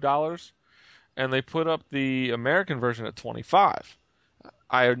 $22, and they put up the American version at 25.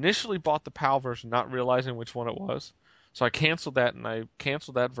 I initially bought the PAL version, not realizing which one it was. So I canceled that, and I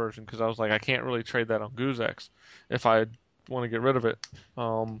canceled that version because I was like, I can't really trade that on GoozeX if I want to get rid of it,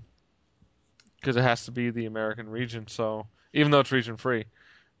 because it has to be the American region. So even though it's region free,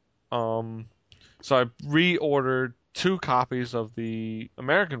 so I reordered two copies of the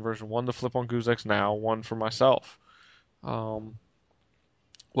American version, one to flip on GoozeX now, one for myself. Well,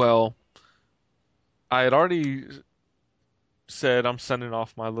 I had already said I'm sending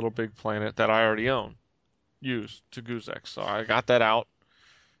off my Little Big Planet that I already own, used to GoozeX. So I got that out,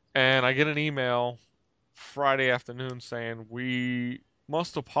 and I get an email Friday afternoon saying we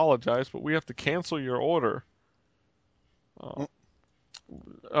must apologize, but we have to cancel your order.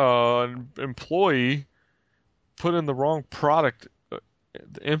 employee put in the wrong product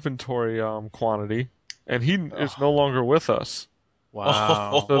the inventory quantity, and he is no longer with us.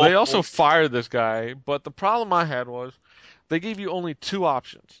 Wow. So they also fired this guy. But the problem I had was they gave you only two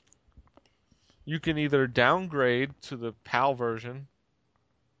options. You can either downgrade to the PAL version,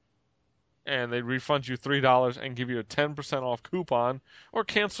 and they refund you $3 and give you a 10% off coupon, or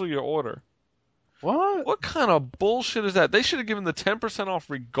cancel your order. What? What kind of bullshit is that? They should have given the 10% off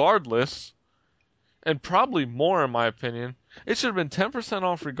regardless, and probably more, in my opinion. It should have been 10%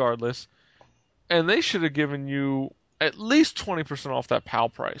 off regardless, and they should have given you at least 20% off that PAL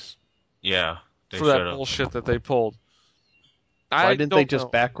price Yeah, they for that should've. bullshit that they pulled. Why didn't they don't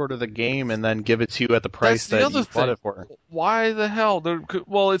just know. backorder the game and then give it to you at the price the that other you bought thing. it for? Why the hell?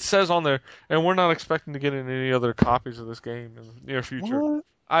 Well, it says on there, and we're not expecting to get any other copies of this game in the near future. What?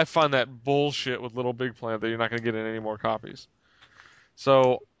 I find that bullshit with Little Big Planet that you're not going to get any more copies.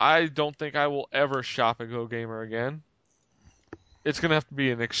 So I don't think I will ever shop at Go Gamer again. It's going to have to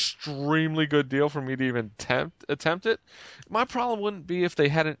be an extremely good deal for me to even attempt it. My problem wouldn't be if they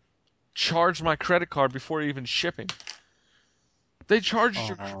hadn't charged my credit card before even shipping. They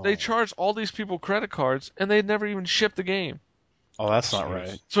charged all these people credit cards, and they'd never even shipped the game. Oh, that's not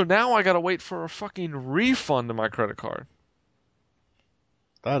right. So now I got to wait for a fucking refund of my credit card.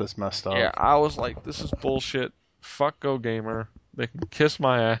 That is messed up. Yeah, I was like, this is bullshit. Fuck Go Gamer. They can kiss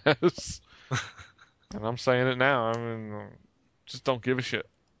my ass. And I'm saying it now. I mean, just don't give a shit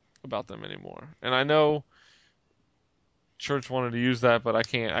about them anymore. And I know Church wanted to use that, but I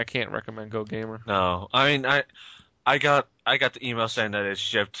can't recommend Go Gamer. No, I mean, I got the email saying that it's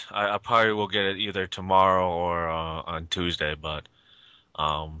shipped. I probably will get it either tomorrow or on Tuesday, but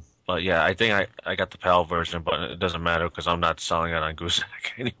yeah, I think I got the PAL version, but it doesn't matter because I'm not selling it on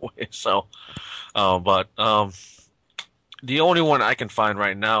Gooseneck anyway. So, the only one I can find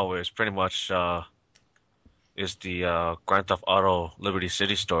right now is pretty much is the Grand Theft Auto Liberty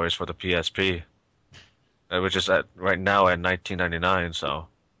City Stories for the PSP, which is right now at $19.99. So.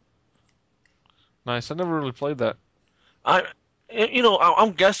 Nice. I never really played that.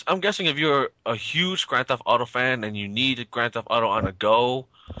 I'm guessing if you're a huge Grand Theft Auto fan and you need Grand Theft Auto on the go,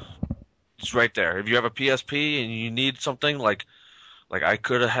 it's right there. If you have a PSP and you need something like I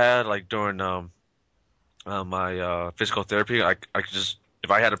could have had like during my physical therapy, I could just, if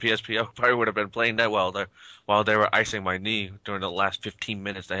I had a PSP, I probably would have been playing that while they were icing my knee during the last 15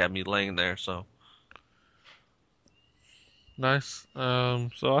 minutes they had me laying there. So Nice.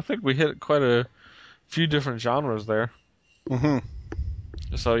 So I think we hit quite a few different genres there. Mm-hmm.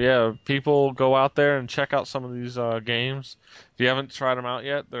 So yeah, people go out there and check out some of these games. If you haven't tried them out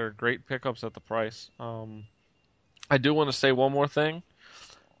yet, they're great pickups at the price. I do want to say one more thing.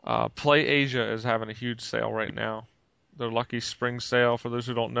 Play Asia is having a huge sale right now. Their Lucky Spring sale, for those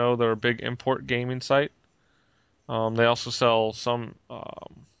who don't know, they're a big import gaming site. They also sell some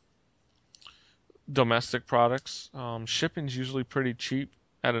domestic products. Shipping's usually pretty cheap.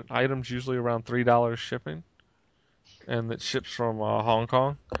 At an item's usually around $3 shipping, and it ships from Hong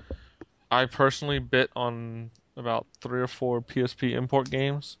Kong. I personally bit on about 3 or 4 PSP import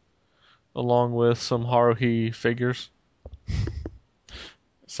games, along with some Haruhi figures.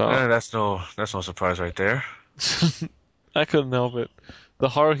 So that's no surprise right there. I couldn't help it. The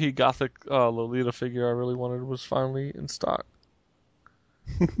Haruhi Gothic Lolita figure I really wanted was finally in stock.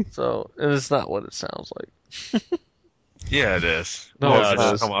 So, and it's not what it sounds like. Yeah, it is. No, Yeah, it's it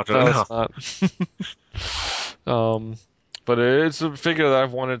not. is. Come out No, it's not. But it's a figure that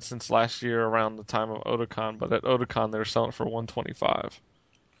I've wanted since last year around the time of Otakon. But at Otakon, they were selling it for $125,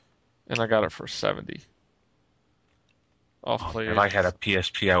 and I got it for $70. Off play. If I had a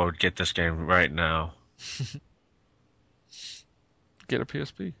PSP, I would get this game right now. Get a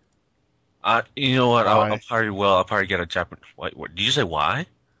PSP. You know what? Why? I'll probably get a Japanese. What? Did you say why?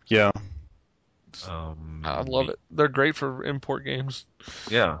 Yeah. I love it. They're great for import games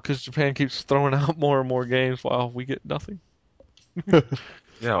Yeah, because Japan keeps throwing out more and more games while we get nothing.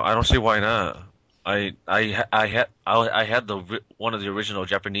 yeah. I don't see why not. I had one of the original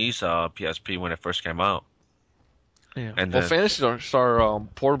Japanese PSP when it first came out. Yeah. And Well, then- Phantasy Star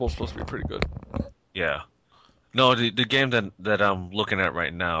Portable is supposed to be pretty good. Yeah. No, the game that I'm looking at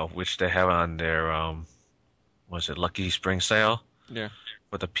right now, which they have on their was it Lucky Spring sale? Yeah.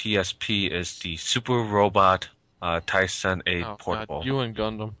 For the PSP is the Super Robot Tyson 8 Oh, Portable. God, you and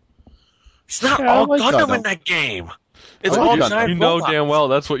Gundam. It's not Yeah, I all like Gundam Gundam. in that game. It's I like all Gundam. giant You know robots. damn well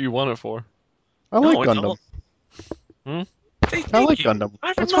that's what you want it for. I like No, it's Gundam. Hmm? I like Gundam. I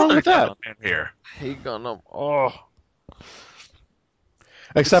have What's wrong another with that? Gundam in here. I hate Gundam. Oh,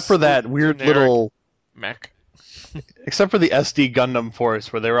 Except for that It's weird generic. little. mech. Except for the SD Gundam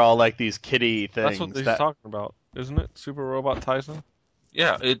Force, where they were all like these kitty That's what things. he's That talking about, isn't it? Super Robot Tyson.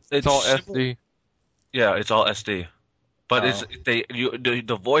 Yeah, It's all SD. Yeah, it's all SD. But Oh.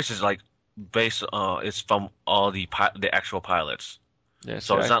 the voice is like based it's from all the actual pilots. Yeah.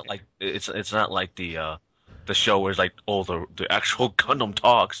 So See, it's not like it's not like the show where it's like the actual Gundam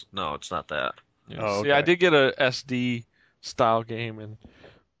talks. No, it's not that. yeah. Oh, See, I okay. did get a SD style game in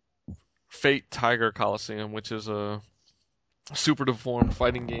Fate Tiger Coliseum, which is a super deformed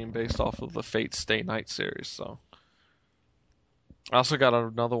fighting game based off of the Fate Stay Night series. So I also got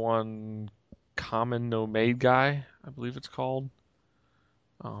another one, Common No Maid Guy, I believe it's called.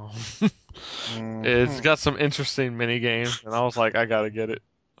 Um, it's Mhm. got some interesting mini games, and I was like, I gotta get it.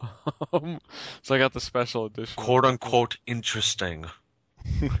 So I got the special edition. Quote unquote interesting.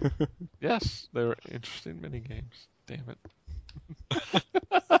 Yes, they were interesting mini games. Damn it.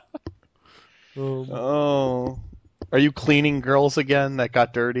 Oh. Are you cleaning girls again that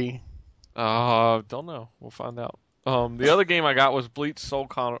got dirty? Don't know. We'll find out. The other game I got was Bleach Soul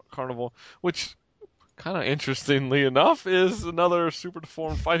Carnival, which, kind of interestingly enough, is another super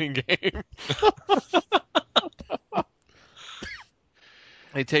deformed fighting game.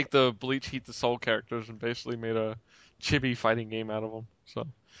 They take the Bleach Heat the Soul characters and basically made a chibi fighting game out of them. So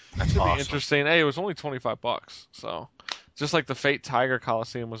that should be Awesome. interesting. Hey, it was only $25, so just like the Fate Tiger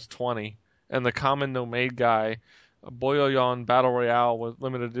Coliseum was 20, and the Common No Maid Guy, Boyoyon Battle Royale with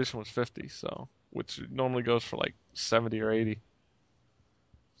limited edition was 50. So which normally goes for like 70 or 80.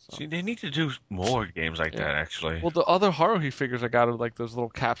 So. See, they need to do more games like Yeah. that, actually. Well, the other Haruhi figures I got are like those little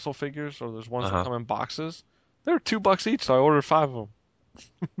capsule figures, or there's ones that Uh-huh. come in boxes. They were $2 each, so I ordered 5 of them.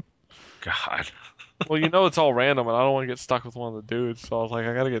 God. Well, it's all random, and I don't want to get stuck with one of the dudes, so I was like,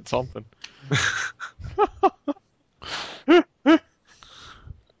 I gotta get something.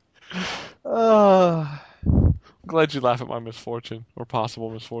 Uh, I'm glad you laugh at my misfortune, or possible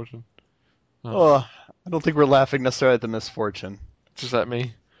misfortune. oh, I don't think we're laughing necessarily at the misfortune. Just at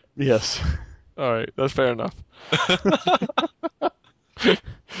me. Yes. Alright, that's fair enough.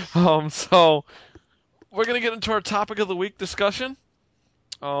 So, we're gonna get into our topic of the week discussion.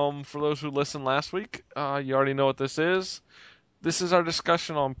 For those who listened last week, you already know what this is. This is our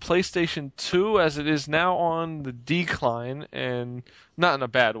discussion on PlayStation 2 as it is now on the decline, and not in a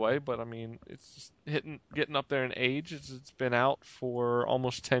bad way, but I mean, it's getting up there in age. It's been out for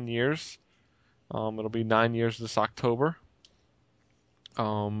almost 10 years. It'll be 9 years this October.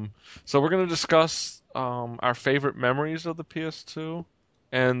 So we're going to discuss our favorite memories of the PS2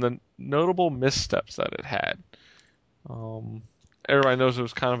 and the notable missteps that it had. Everybody knows it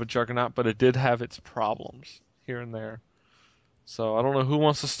was kind of a juggernaut, but it did have its problems here and there. So I don't know who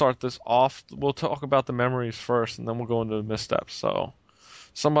wants to start this off. We'll talk about the memories first, and then we'll go into the missteps. So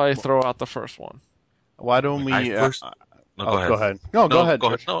somebody throw out the first one. Why don't we? I first- No, go ahead. Go ahead. No, go ahead. Go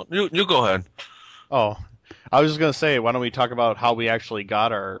ahead. George. No, you go ahead. Oh, I was just gonna say, why don't we talk about how we actually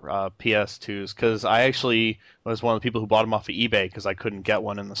got our PS2s? Because I actually was one of the people who bought them off of eBay because I couldn't get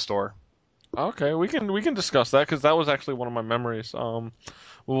one in the store. Okay, we can discuss that because that was actually one of my memories.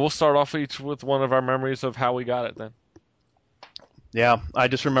 We'll start off each with one of our memories of how we got it then. Yeah, I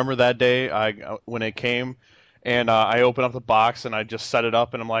just remember that day when it came, and I opened up the box and I just set it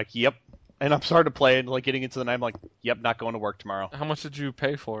up, and I'm like, yep. And I'm starting to play it, like getting into the night. I'm like, yep, not going to work tomorrow. How much did you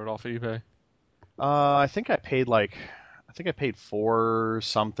pay for it off eBay? I think I paid 4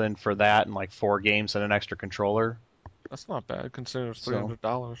 something for that and like 4 games and an extra controller. That's not bad considering it's So-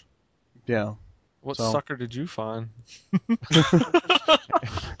 $300. Yeah. What So- sucker did you find?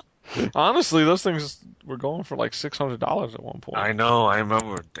 Honestly, those things were going for like $600 at one point. I know. I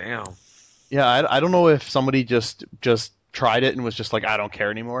remember. Damn. Yeah, I don't know if somebody just tried it and was just like, I don't care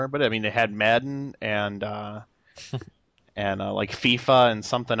anymore. But I mean, it had Madden and like FIFA and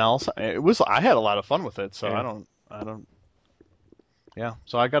something else. I had a lot of fun with it, so Yeah. I don't. Yeah,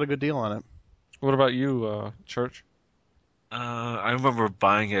 so I got a good deal on it. What about you, Church? I remember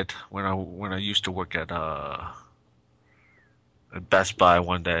buying it when I used to work at Best Buy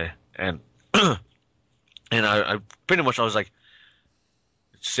one day, and and I pretty much I was like,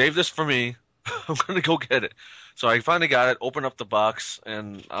 save this for me. I'm gonna go get it. So I finally got it, opened up the box,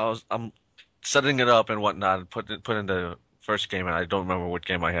 and I'm setting it up and whatnot, and put in the first game, and I don't remember what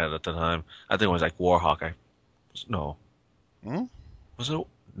game I had at the time. I think it was like Warhawk. No. Hmm? Was it?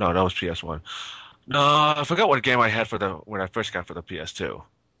 No, that was PS1. No, I forgot what game I had when I first got for the PS2.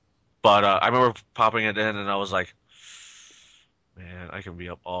 But I remember popping it in, and I was like, man, I can be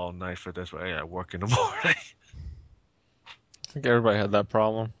up all night for this, but I gotta work in the morning. I think everybody had that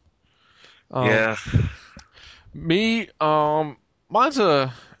problem. Yeah. Me, mine's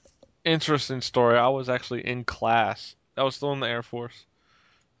a interesting story. I was actually in class. I was still in the Air Force.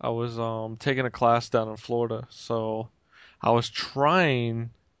 I was taking a class down in Florida, so I was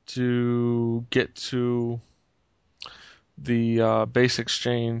trying to get to the base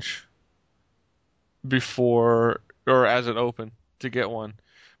exchange before or as it opened to get one.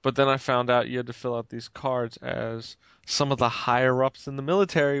 But then I found out you had to fill out these cards as some of the higher ups in the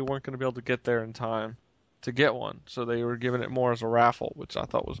military weren't going to be able to get there in time to get one. So they were giving it more as a raffle, which I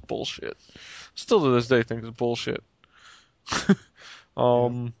thought was bullshit. Still to this day think it's bullshit. Yeah.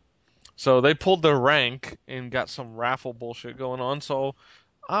 um so they pulled their rank and got some raffle bullshit going on. So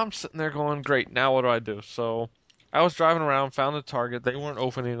I'm sitting there going, great, now what do I do? So I was driving around, found a Target. They weren't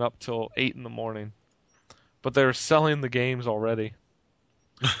opening up till 8 in the morning, but they were selling the games already.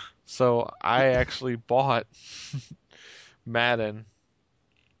 So I actually bought Madden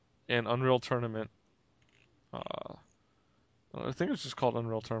and Unreal Tournament. I think it was just called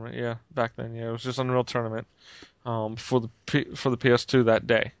Unreal Tournament. Yeah, back then, yeah, it was just Unreal Tournament. For the PS2 that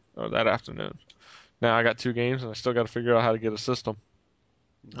day or that afternoon. Now I got two games and I still got to figure out how to get a system.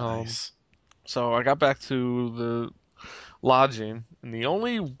 Nice. So I got back to the lodging, and the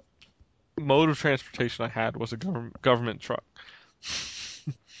only mode of transportation I had was a government truck.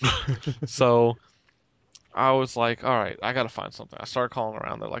 So I was like, all right, I got to find something. I started calling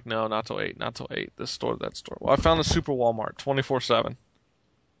around. They're like, no, not till 8, not till 8. This store, that store. Well, I found a Super Walmart 24/7.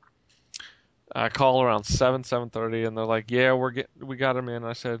 I call around 7:30, and they're like, yeah, we got them in.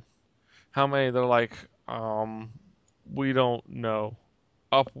 I said, how many? They're like, we don't know.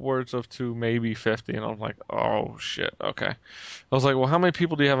 Upwards of to maybe 50. And I'm like, oh shit, okay. I was like, well, how many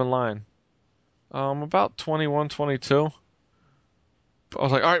people do you have in line? About 21, 22. I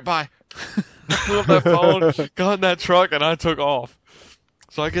was like, all right, bye. I threw up that phone, got in that truck, and I took off.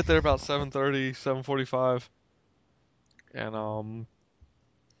 So I get there about 7:30, 7:45, and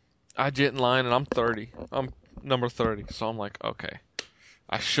I get in line, and I'm 30. I'm number 30. So I'm like, okay,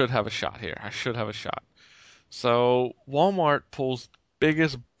 I should have a shot here. I should have a shot. So Walmart pulls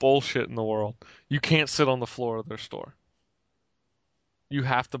biggest bullshit in the world. You can't sit on the floor of their store. You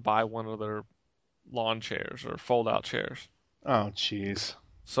have to buy one of their lawn chairs or fold-out chairs. Oh, jeez.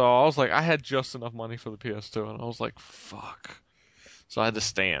 So I was like, I had just enough money for the PS2, and I was like, fuck. So I had to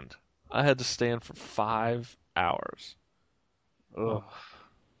stand. I had to stand for 5 hours. Ugh.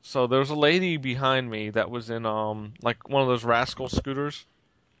 So there was a lady behind me that was in like one of those rascal scooters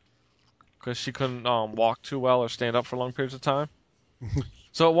because she couldn't walk too well or stand up for long periods of time.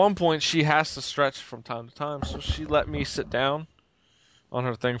 So at one point she has to stretch from time to time, so she let me sit down on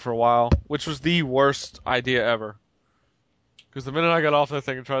her thing for a while, which was the worst idea ever. Because the minute I got off that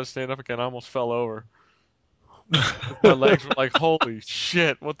thing and tried to stand up again, I almost fell over. My legs were like, holy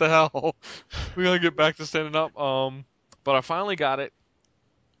shit, what the hell? We gotta get back to standing up. But I finally got it.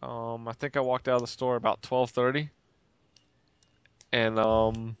 I think I walked out of the store about 12:30,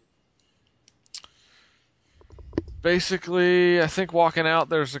 and basically, I think walking out,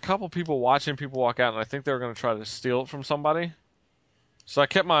 there's a couple people watching people walk out, and I think they were gonna try to steal it from somebody. So I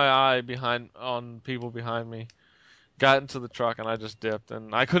kept my eye on people behind me. Got into the truck and I just dipped,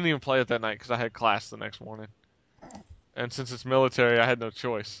 and I couldn't even play it that night because I had class the next morning. And since it's military, I had no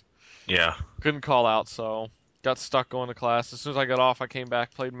choice. Yeah. Couldn't call out, so got stuck going to class. As soon as I got off, I came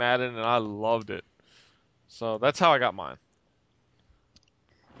back, played Madden, and I loved it. So that's how I got mine.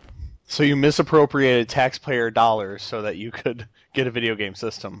 So you misappropriated taxpayer dollars so that you could get a video game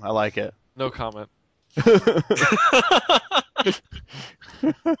system. I like it. No comment.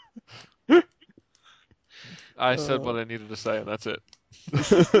 I said what I needed to say, and that's it.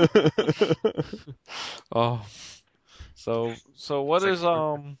 Oh, so what is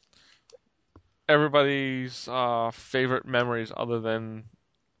everybody's favorite memories other than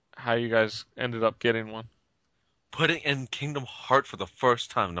how you guys ended up getting one? Putting in Kingdom Heart for the first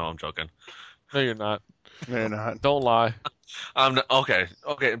time. No, I'm joking. No, you're not. No, you're not. Don't lie. Okay.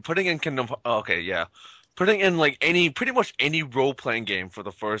 Putting in Okay, yeah. Putting in like pretty much any role-playing game for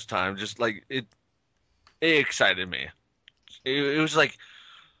the first time, just like it excited me. It was like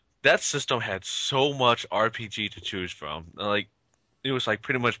that system had so much RPG to choose from. Like it was like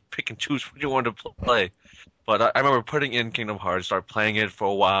pretty much pick and choose what you wanted to play. But I remember putting in Kingdom Hearts, start playing it for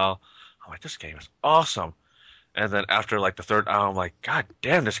a while. I'm like, this game is awesome. And then after like the third hour, I'm like, God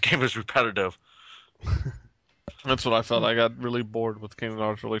damn, this game is repetitive. That's what I felt. I got really bored with Kingdom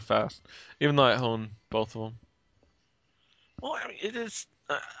Hearts really fast, even though I own both of them. Well, I mean, it is.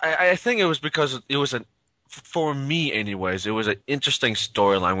 I think it was because it was for me, anyways, it was an interesting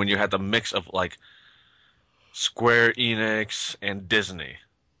storyline when you had the mix of like Square Enix and Disney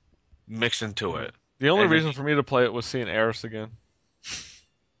mixed into it. The only And reason for me to play it was seeing Eris again.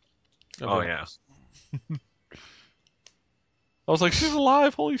 Oh yeah. I was like, she's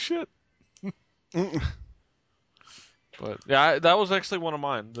alive! Holy shit! But yeah, that was actually one of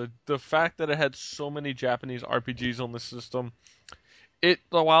mine. The fact that it had so many Japanese RPGs on the system,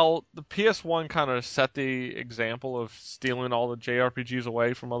 while the PS1 kind of set the example of stealing all the JRPGs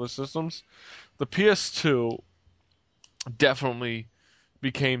away from other systems, the PS2 definitely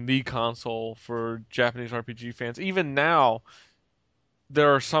became the console for Japanese RPG fans. Even now,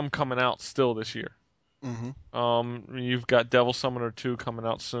 there are some coming out still this year. You've got Devil Summoner 2 coming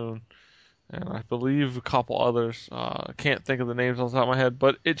out soon, and I believe a couple others. I can't think of the names on the top of my head,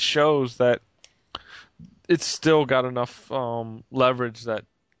 but it shows that it's still got enough leverage that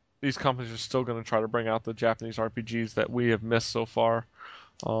these companies are still going to try to bring out the Japanese RPGs that we have missed so far.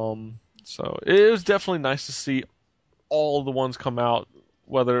 So it was definitely nice to see all the ones come out,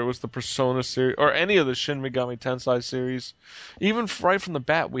 whether it was the Persona series or any of the Shin Megami Tensei series. Even right from the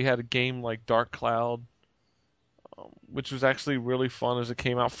bat, we had a game like Dark Cloud, which was actually really fun as it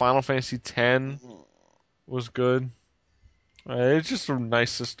came out. Final Fantasy X was good. It's just a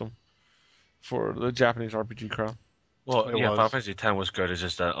nice system for the Japanese RPG crowd. Well, It yeah, was. Final Fantasy X was good. It's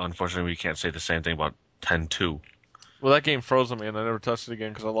just that unfortunately we can't say the same thing about 10-2. Well, that game froze on me, and I never touched it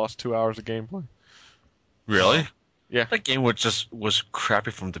again because I lost 2 hours of gameplay. Really? Yeah. That game was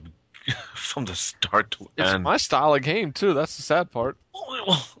crappy from the from the start to It's end. my style of game, too. That's the sad part.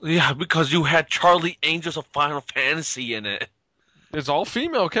 Well, yeah, because you had Charlie Angels of Final Fantasy in it. It's all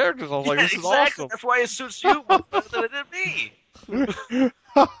female characters. I was like, Yeah, this is exactly. awesome. That's why it suits you much better than it did me.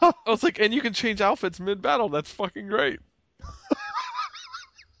 I was like, and you can change outfits mid-battle. That's fucking great.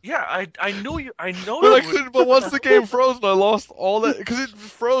 Yeah, I knew you. I know But, that. but once the game froze and I lost all that, because it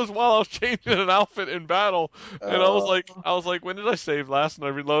froze while I was changing an outfit in battle, and I was like, when did I save last? And I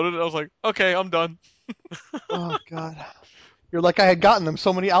reloaded it. I was like, okay, I'm done. Oh god. You're like, I had gotten them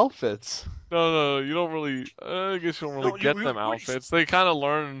so many outfits. No, you don't really. I guess you don't really No, get you them really- outfits. They kind of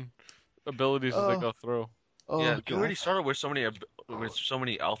learn abilities as they go through. Oh, Yeah, god. you already started with so many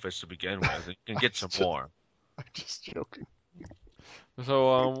outfits to begin with. You can get some more. I'm just joking.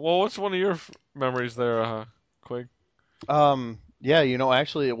 So, well, what's one of your memories there, Quig? Yeah,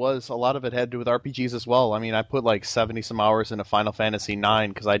 actually it was, a lot of it had to do with RPGs as well. I mean, I put like 70 some hours into Final Fantasy IX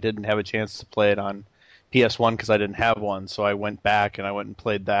because I didn't have a chance to play it on PS1 because I didn't have one, so I went back and I went and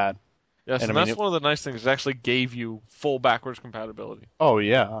played that. Yes, And and I mean, that's one of the nice things. It actually gave you full backwards compatibility. Oh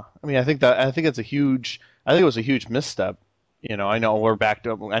yeah. I mean, I think it was a huge misstep. I know we're back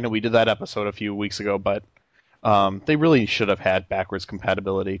to, I know we did that episode a few weeks ago, but they really should have had backwards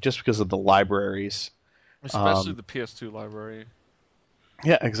compatibility just because of the libraries. Especially the PS2 library.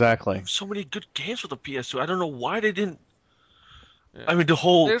 Yeah, exactly. So many good games for the PS2. I don't know why they didn't. Yeah. I mean, the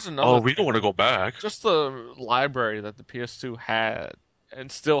whole. There's another Oh, we thing. don't want to go back. Just the library that the PS2 had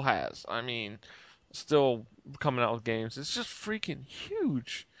and still has. I mean, still coming out with games. It's just freaking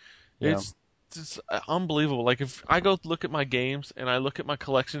huge. Yeah. It's unbelievable. Like if I go look at my games and I look at my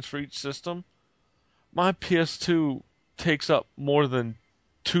collections for each system, my PS2 takes up more than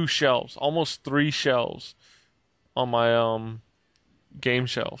 2 shelves, almost 3 shelves on my game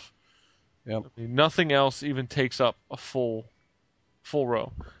shelf. Yep. I mean, nothing else even takes up a full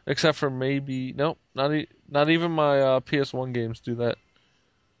row, except for maybe not even my PS1 games do that.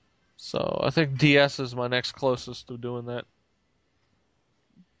 So I think DS is my next closest to doing that.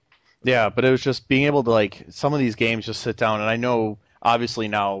 Yeah, but it was just being able to, like, some of these games just sit down, and I know obviously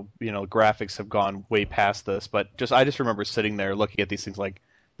now, graphics have gone way past this, but I just remember sitting there looking at these things like,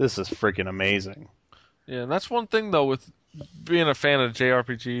 this is freaking amazing. Yeah, and that's one thing though with being a fan of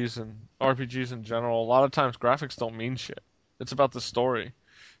JRPGs and RPGs in general. A lot of times graphics don't mean shit. It's about the story,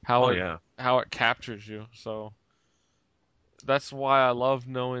 how it captures you. So that's why I love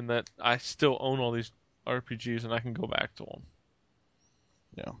knowing that I still own all these RPGs and I can go back to them.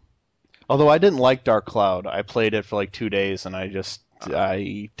 Yeah. Although I didn't like Dark Cloud. I played it for like 2 days and I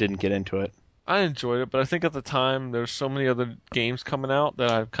didn't get into it. I enjoyed it, but I think at the time there's so many other games coming out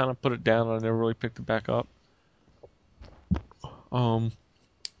that I kind of put it down and I never really picked it back up. I want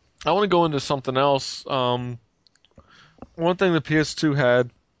to go into something else. One thing the PS2 had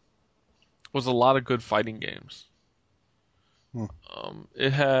was a lot of good fighting games.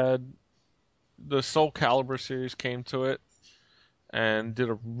 It had the Soul Calibur series came to it and did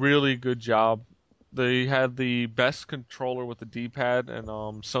a really good job. They had the best controller with the D-pad, and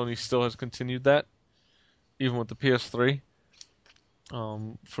Sony still has continued that, even with the PS3.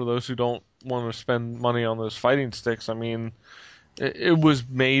 For those who don't want to spend money on those fighting sticks, I mean, it was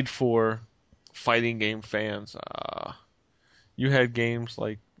made for fighting game fans. You had games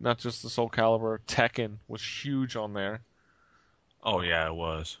like, not just the Soul Calibur, Tekken was huge on there. Oh yeah, it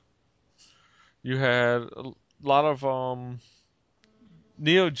was. You had a lot of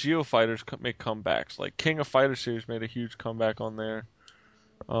Neo Geo fighters make comebacks. Like King of Fighters series made a huge comeback on there.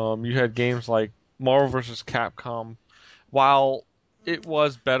 You had games like Marvel vs. Capcom. While it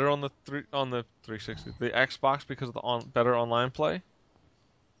was better on the 360, the Xbox because of the better online play.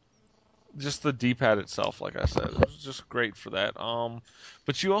 Just the D-pad itself, like I said, it was just great for that.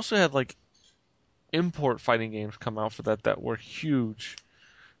 But you also had like import fighting games come out for that were huge.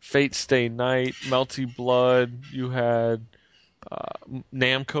 Fate Stay Night, Melty Blood. You had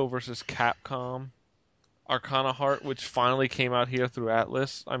Namco versus Capcom, Arcana Heart, which finally came out here through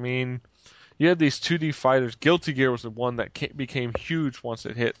Atlas. I mean, you had these 2D fighters. Guilty Gear was the one that became huge once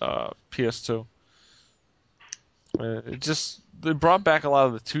it hit PS2. They brought back a lot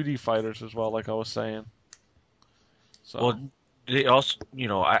of the 2D fighters as well, like I was saying. So. Well, they also,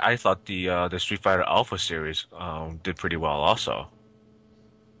 I thought the Street Fighter Alpha series did pretty well also.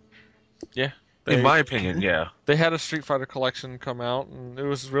 Yeah. In my opinion, yeah. They had a Street Fighter collection come out, and it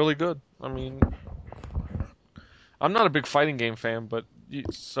was really good. I mean, I'm not a big fighting game fan, but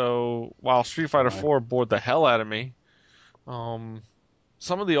so while Street Fighter 4 bored the hell out of me, some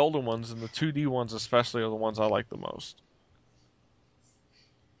of the older ones and the 2D ones especially are the ones I like the most.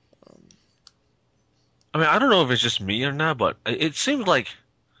 I mean, I don't know if it's just me or not, but it seems like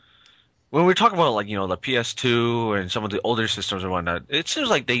when we talk about the PS2 and some of the older systems and whatnot, it seems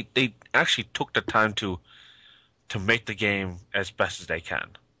like they actually took the time to make the game as best as they can.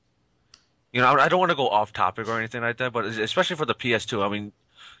 I don't want to go off topic or anything like that, but especially for the PS2, I mean,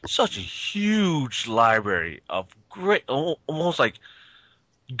 such a huge library of great, almost like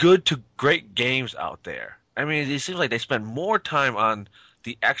good to great games out there. I mean, it seems like they spend more time on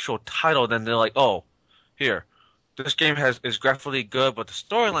the actual title than they're like, oh, here, this game is graphically good, but the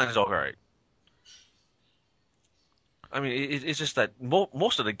storyline is alright. I mean, it's just that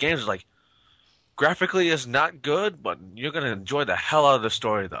most of the games is like graphically is not good, but you're gonna enjoy the hell out of the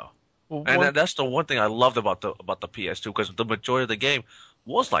story though. Well, and that's the one thing I loved about the PS2 because the majority of the game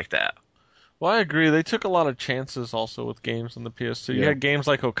was like that. Well, I agree. They took a lot of chances also with games on the PS2. Yeah. You had games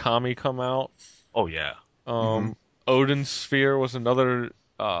like Okami come out. Oh yeah. Odin Sphere was another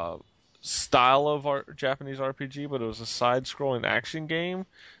style of Japanese RPG, but it was a side-scrolling action game.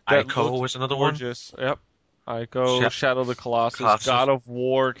 Ico was another gorgeous. One. Yep. Ico, Shadow of the Colossus, God of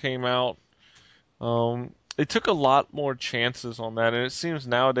War came out. They took a lot more chances on that, and it seems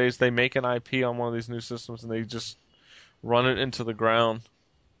nowadays they make an IP on one of these new systems and they just run it into the ground.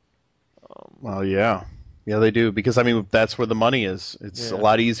 Well, yeah. Yeah, they do, because, I mean, that's where the money is. It's a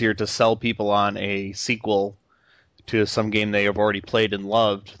lot easier to sell people on a sequel to some game they have already played and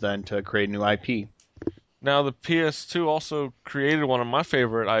loved than to create a new IP. Now, the PS2 also created one of my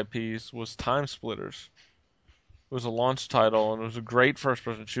favorite IPs, was Time Splitters. It was a launch title, and it was a great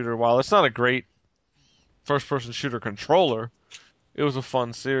first-person shooter. While it's not a great first-person shooter controller, it was a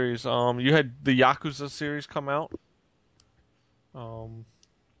fun series. You had the Yakuza series come out,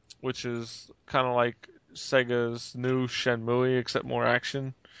 which is kind of like Sega's new Shenmue, except more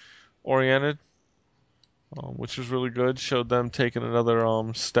action-oriented, which was really good. Showed them taking another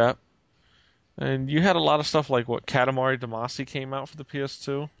step. And you had a lot of stuff like Katamari Damacy came out for the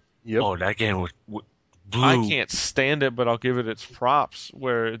PS2. Yep. Oh, that game was blue. I can't stand it, but I'll give it its props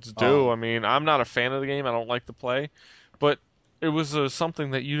where it's due. I mean, I'm not a fan of the game. I don't like to play. But it was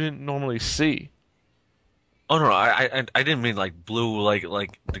something that you didn't normally see. Oh, no, I didn't mean like blue, like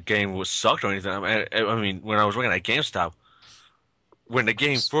the game was sucked or anything. I mean, when I was working at GameStop, when the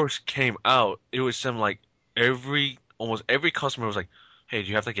game first came out, it was some like almost every customer was like, hey, do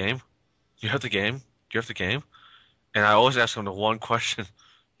you have the game? Do you have the game? Do you have the game? And I always ask them the one question,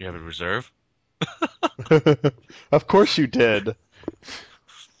 you have it reserved? Of course you did.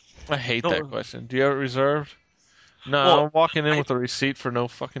 I hate that question. Do you have it reserved? No, well, I'm walking in with a receipt for no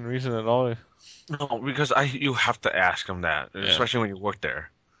fucking reason at all. No, because you have to ask them that, especially when you work there.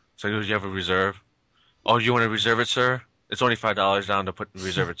 So do you have a reserve? Oh, you want to reserve it, sir? It's only $5 down to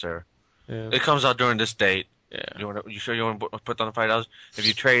reserve it, sir. Yeah. It comes out during this date. Yeah. You sure you want to put down the $5? If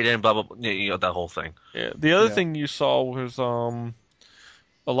you trade in, blah blah blah, that whole thing. Yeah. The other thing you saw was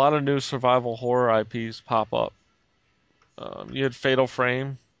a lot of new survival horror IPs pop up. You had Fatal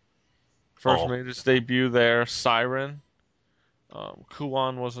Frame. First made its debut there. Siren.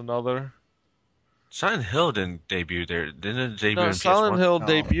 Kuon was another. Silent Hill didn't debut there. Didn't it debut in PS1? Silent Hill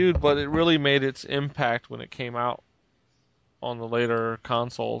debuted, but it really made its impact when it came out on the later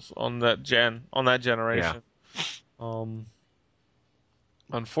consoles, on that generation. Yeah.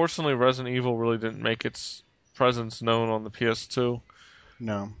 Unfortunately, Resident Evil really didn't make its presence known on the PS2.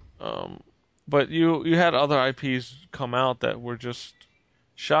 No. But you had other IPs come out that were just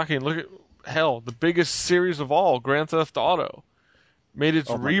shocking. Look at hell, the biggest series of all, Grand Theft Auto, made its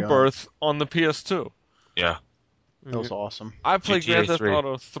Oh my God. rebirth on the PS2. Yeah. That was awesome. I played GTA Grand Theft 3.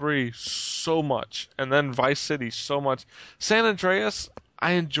 Auto 3 so much, and then Vice City so much. San Andreas,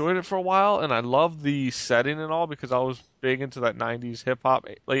 I enjoyed it for a while, and I loved the setting and all because I was big into that 90s hip hop,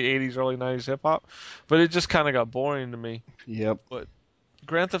 late 80s, early 90s hip hop. But it just kind of got boring to me. Yep.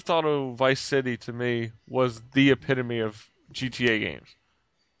 Grand Theft Auto Vice City to me was the epitome of GTA games.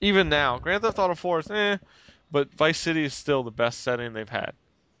 Even now, Grand Theft Auto 4 is but Vice City is still the best setting they've had.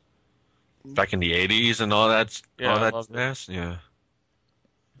 Back in the 80s and all that. Yeah, all I that loved it. mess. Yeah.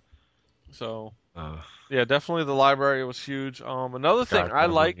 So, Uh, yeah, definitely the library was huge. Another thing God, I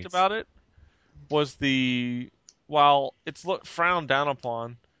those liked movies. about it was while it's frowned down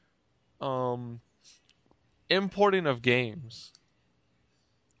upon, importing of games.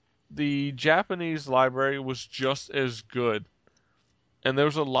 The Japanese library was just as good, and there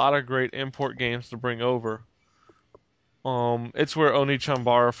was a lot of great import games to bring over. It's where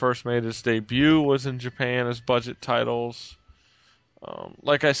Oni-Chanbara first made his debut, was in Japan as budget titles.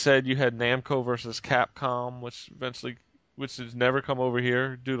 Like I said, you had Namco versus Capcom, which has never come over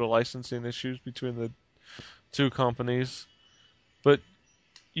here due to licensing issues between the two companies. But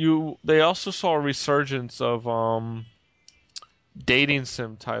they also saw a resurgence of dating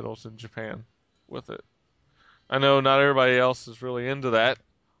sim titles in Japan with it. I know not everybody else is really into that,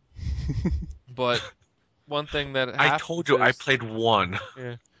 but one thing that I happens told you I is- played one.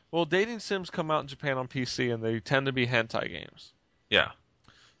 Yeah. Well, dating sims come out in Japan on PC, and they tend to be hentai games. Yeah.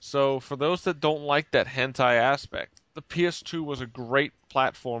 So for those that don't like that hentai aspect, the PS2 was a great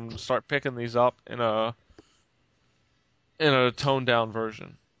platform to start picking these up in a toned down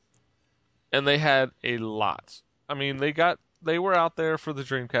version. And they had a lot. I mean, they were out there for the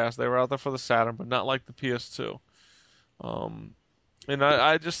Dreamcast, they were out there for the Saturn, but not like the PS2. And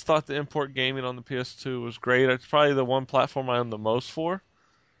I just thought the import gaming on the PS2 was great. It's probably the one platform I own the most for.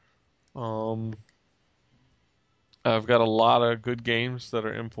 I've got a lot of good games that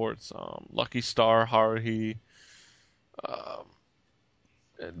are imports. Lucky Star, Haruhi,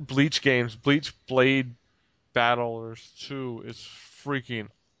 Bleach games. Bleach Blade Battlers 2 is freaking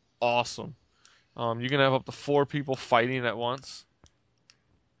awesome. You can have up to 4 people fighting at once,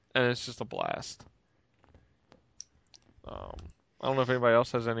 and it's just a blast. I don't know if anybody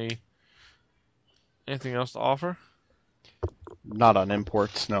else has anything else to offer. Not on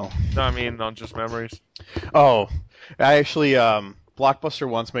imports, no. No, I mean on just memories. Oh, I actually, Blockbuster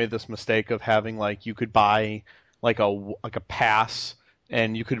once made this mistake of having you could buy a pass,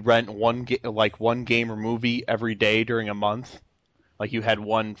 and you could rent one game or movie every day during a month. Like you had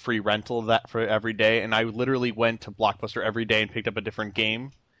one free rental of that for every day, and I literally went to Blockbuster every day and picked up a different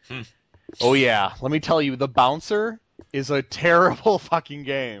game. Oh yeah, let me tell you, The Bouncer is a terrible fucking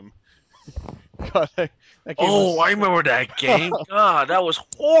game. God, that game Oh, was I remember that game. God, that was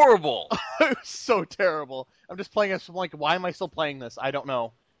horrible. it was so terrible. I'm just playing it. I'm like, why am I still playing this? I don't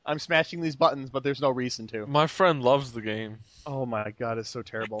know. I'm smashing these buttons, but there's no reason to. My friend loves the game. Oh my god, it's so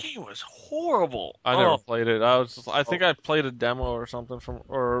terrible. That game was horrible. I never played it. I think I played a demo or something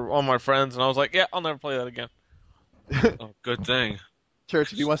or on my friends, and I was like, yeah, I'll never play that again. Oh, good thing.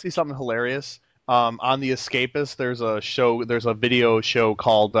 Church, if you want to see something hilarious, on The Escapist, there's a video show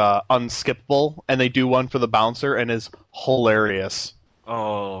called Unskippable, and they do one for The Bouncer, and it's hilarious.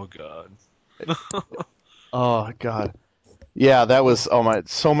 Oh god. Oh god, yeah, that was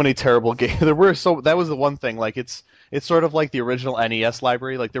so many terrible games. That was the one thing. It's sort of like the original NES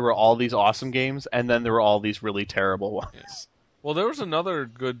library. Like there were all these awesome games, and then there were all these really terrible ones. Yeah. Well, there was another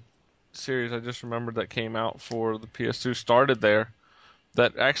good series I just remembered that came out for the PS2, started there,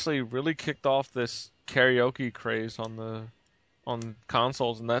 that actually really kicked off this karaoke craze on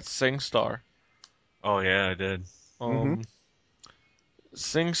consoles, and that's SingStar. Oh yeah, I did.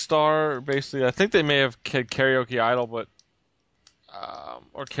 SingStar, basically, I think they may have Karaoke Idol, but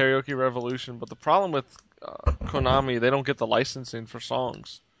or Karaoke Revolution, but the problem with Konami, they don't get the licensing for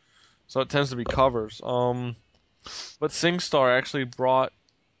songs, so it tends to be covers. But SingStar actually brought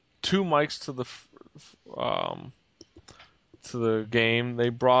 2 mics to the game. They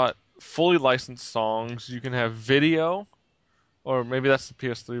brought fully licensed songs. You can have video, or maybe that's the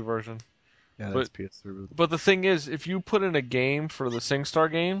PS3 version. Yeah, that's PS3. But the thing is, if you put in a game for the SingStar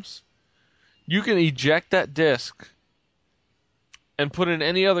games, you can eject that disc and put in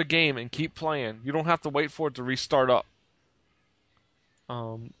any other game and keep playing. You don't have to wait for it to restart up.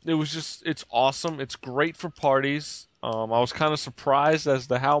 It's awesome. It's great for parties. I was kind of surprised as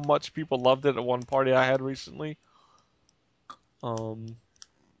to how much people loved it at one party I had recently.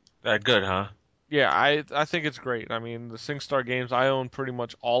 That good, huh? yeah, I think it's great. I mean, the SingStar games, I own pretty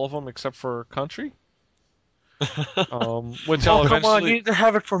much all of them except for Country, which Oh, come on, you need to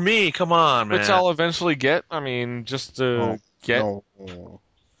have it for me. Come on, man. I'll eventually get. I mean, just to Oh, get, no.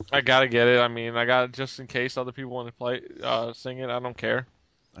 I gotta get it. I mean, I got it just in case other people want to play, sing it. I don't care.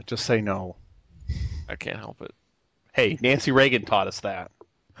 I just say no. I can't help it. Hey, Nancy Reagan taught us that.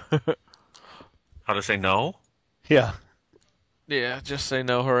 How to say no? Yeah. Yeah, just say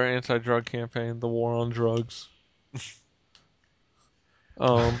no. Her anti-drug campaign, the war on drugs.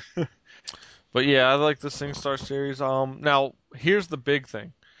 Um, but yeah, I like the SingStar series. Now here's the big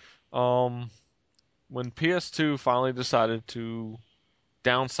thing. When PS2 finally decided to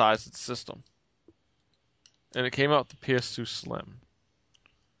downsize its system, and it came out the PS2 Slim.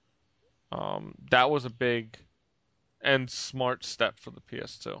 That was a big and smart step for the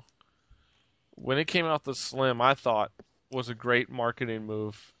PS2. When it came out the Slim, I thought was a great marketing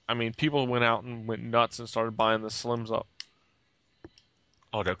move. I mean, people went out and went nuts and started buying the Slims up.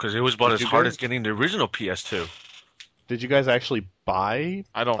 Oh, because it was about Did as you hard guys- as getting the original PS2. Did you guys actually buy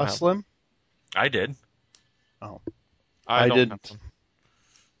I don't a have. Slim? I did. I don't didn't. have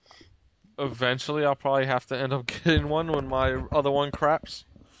one. Eventually, I'll probably have to end up getting one when my other one craps.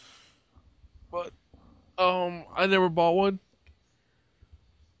 But I never bought one.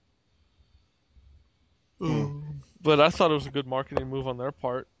 But I thought it was a good marketing move on their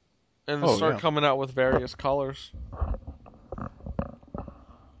part, and to Oh, start yeah. coming out with various colors,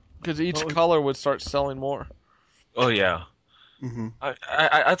 because each color would start selling more. Oh, yeah. Mm-hmm.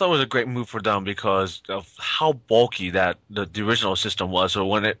 I thought it was a great move for them because of how bulky that the original system was. So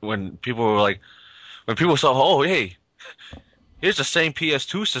when people were like, when people saw, oh hey, here's the same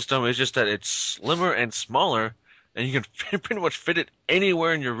PS2 system, it's just that it's slimmer and smaller, and you can pretty much fit it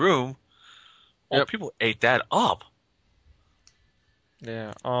anywhere in your room. Oh, Yep. people ate that up.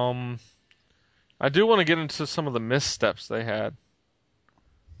 Yeah. I do want to get into some of the missteps they had.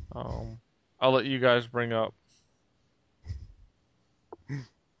 I'll let you guys bring up.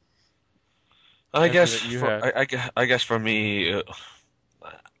 I Anything guess that you for, had. I guess for me,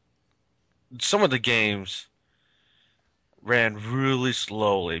 some of the games ran really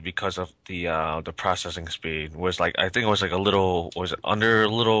slowly because of the processing speed. Was like I think it was like a little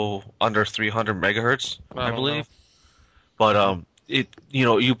under 300 megahertz, I don't believe. know. But it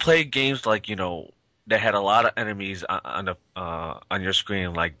you play games like that had a lot of enemies on your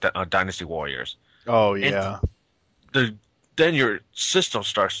screen like Dynasty Warriors. Oh yeah. Then your system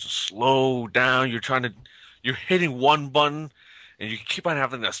starts to slow down. You're hitting one button, and you keep on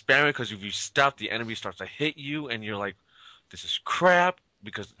having to spam it because if you stop, the enemy starts to hit you, and you're like, "This is crap,"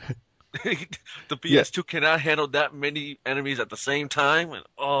 because the PS2 cannot handle that many enemies at the same time, and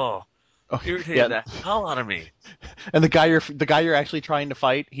irritated yeah. the hell out of me. And the guy you're actually trying to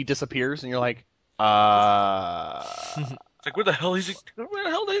fight, he disappears, and you're like, It's like, where the hell is he? Where the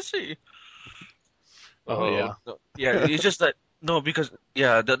hell is he? Oh, yeah. No, yeah. It's just that because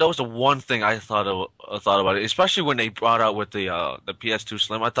that was the one thing I thought about it, especially when they brought out with the PS2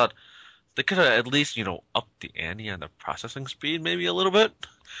 Slim. I thought they could have at least upped the ante on the processing speed maybe a little bit,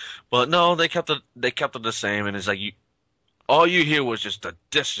 but no, they kept it the same, and it's like all you hear was just the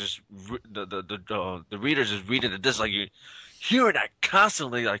disc, just the readers is reading the disc, like you hearing that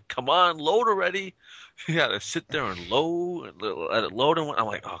constantly, like come on, load already. You gotta sit there and let it load, and I'm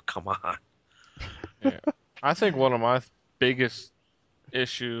like, oh come on. Yeah. I think one of my biggest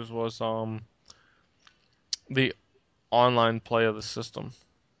issues was the online play of the system.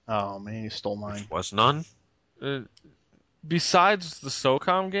 oh man, you stole mine. Was none. Besides the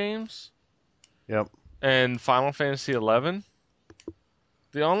SOCOM games Yep. and Final Fantasy XI,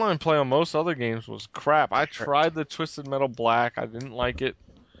 the online play on most other games was crap. I tried the Twisted Metal Black. I didn't like it.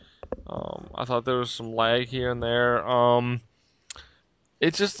 I thought there was some lag here and there.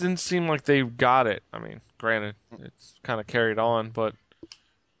 It just didn't seem like they got it. I mean, granted, it's kind of carried on, but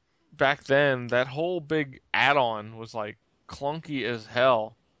back then, that whole big add-on was like clunky as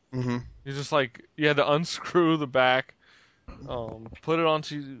hell. Mm-hmm. You just like you had to unscrew the back, put it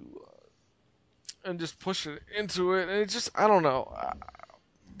onto, and just push it into it, and it just I don't know.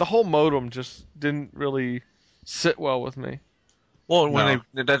 The whole modem just didn't really sit well with me. Well, when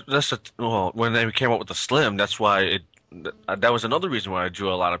when they came up with the Slim, that's why that was another reason why I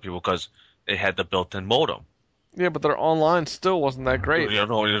drew a lot of people because it had the built-in modem. Yeah, but their online still wasn't that great. It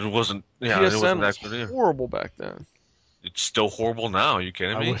wasn't. Yeah, it wasn't PSN that was good either. horrible back then. It's still horrible now. Are you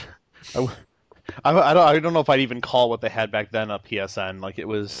kidding me? I don't know if I'd even call what they had back then a PSN. Like it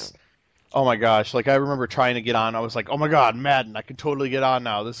was, oh my gosh! Like I remember trying to get on. I was like, oh my god, Madden! I can totally get on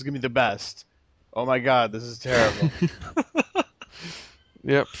now. This is gonna be the best. Oh my god, this is terrible.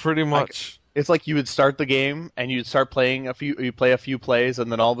 Yeah, pretty much. It's like you would start the game and you'd start playing you play a few plays,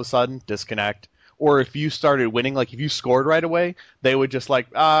 and then all of a sudden disconnect. Or if you started winning, like if you scored right away, they would just like,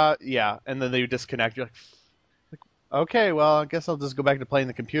 yeah, and then they would disconnect. You're like, okay, well, I guess I'll just go back to playing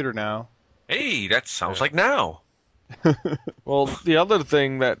the computer now. Hey, that sounds like now. Well, the other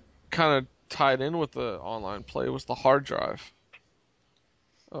thing that kind of tied in with the online play was the hard drive.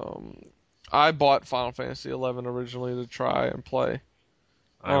 I bought Final Fantasy XI originally to try and play.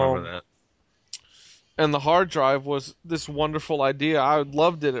 I remember that. And the hard drive was this wonderful idea. I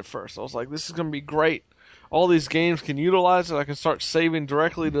loved it at first. I was like, this is going to be great. All these games can utilize it. I can start saving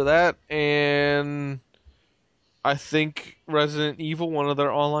directly to that. And I think Resident Evil, one of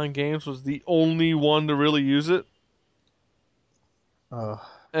their online games, was the only one to really use it.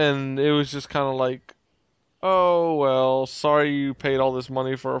 And it was just kind of like, oh, well, sorry you paid all this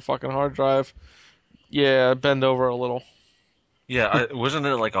money for a fucking hard drive. Yeah, bend over a little. Yeah, wasn't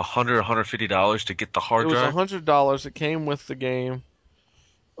it like $150 to get the hard drive? It was $100. It came with the game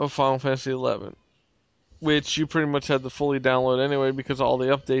of Final Fantasy XI, which you pretty much had to fully download anyway because of all the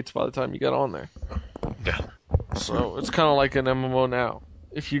updates by the time you got on there. Yeah. So it's kind of like an MMO now.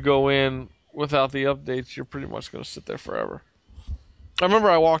 If you go in without the updates, you're pretty much going to sit there forever. I remember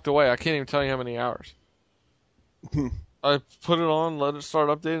I walked away. I can't even tell you how many hours. I put it on, let it start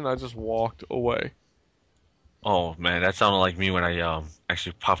updating, and I just walked away. Oh man, that sounded like me when I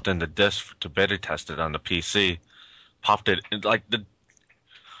actually popped in the disc to beta test it on the PC. Popped it in, like the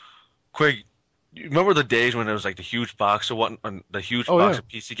Quig. You remember the days when there was like the huge box of the huge box of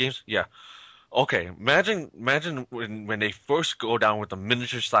PC games? Yeah. Okay, imagine when they first go down with the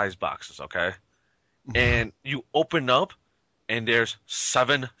miniature size boxes, okay? And you open up and there's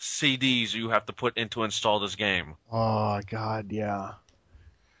 7 CDs you have to put in to install this game. Oh God, yeah.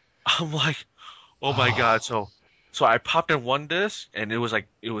 I'm like, oh my God. So I popped in one disc and it was like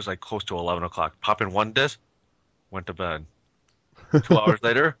close to 11 o'clock. Pop in one disc, went to bed. 2 hours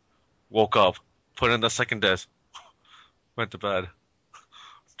later, woke up, put in the second disc, went to bed.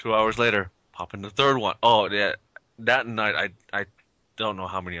 2 hours later, pop in the third one. Oh yeah, that night I don't know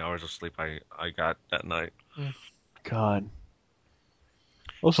how many hours of sleep I got that night. God.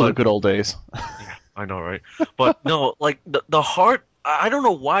 Those were the good old days. Yeah, I know, right? But no, like the hard, I don't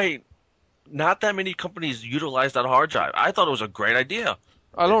know why not that many companies utilize that hard drive. I thought it was a great idea.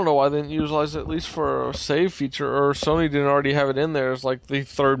 I don't know why they didn't utilize it at least for a save feature, or Sony didn't already have it in there as like the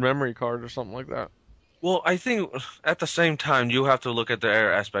third memory card or something like that. Well, I think at the same time you have to look at the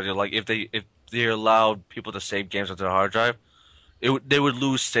error aspect of like if they allowed people to save games onto the hard drive, they would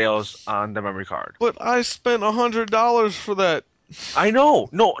lose sales on the memory card. But I spent $100 for that. I know.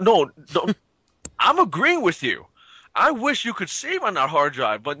 No. I'm agreeing with you. I wish you could save on that hard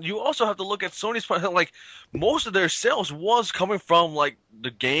drive, but you also have to look at Sony's part. Like most of their sales was coming from like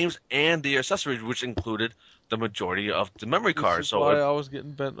the games and the accessories, which included the majority of the memory card. So why I was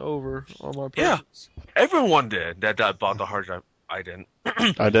getting bent over on my purchase. Yeah, everyone did that bought the hard drive. I didn't.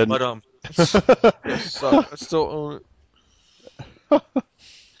 I didn't. But I still own it.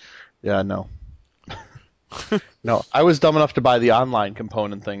 Yeah, no. No, I was dumb enough to buy the online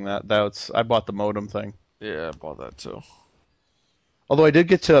component thing. I bought the modem thing. Yeah, I bought that too. Although I did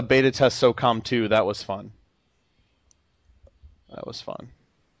get to beta test SOCOM 2, that was fun. Nice.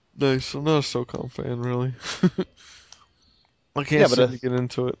 I'm not a SOCOM fan, really. I can't seem to get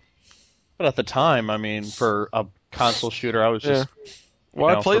into it. But at the time, I mean, for a console shooter, I was just... Yeah.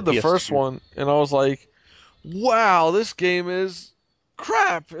 Well, I played the PS2. first one, and I was like, wow, this game is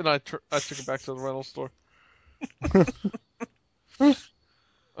crap! And I took it back to the rental store. I don't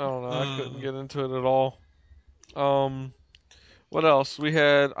know. I couldn't get into it at all. What else? We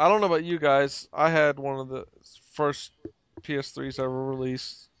had... I don't know about you guys. I had one of the first PS3s ever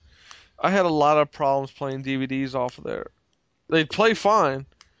released. I had a lot of problems playing DVDs off of there. They'd play fine,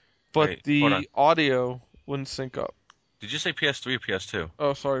 but the audio wouldn't sync up. Did you say PS3 or PS2?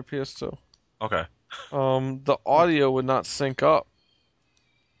 Oh, sorry, PS2. Okay. The audio would not sync up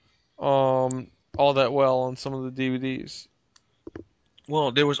all that well on some of the DVDs.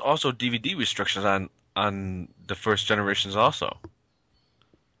 Well, there was also DVD restrictions on the first generations also.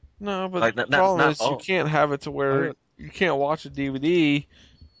 No, but the problem is you can't have it to where you can't watch a DVD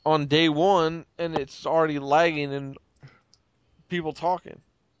on day one and it's already lagging and people talking.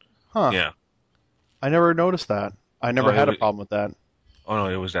 Huh. Yeah. I never noticed that. I never had a problem with that. Oh no,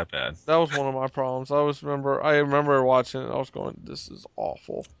 it was that bad. That was one of my problems. I remember watching it. I was going, "This is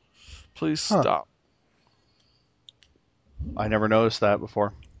awful. Please stop." I never noticed that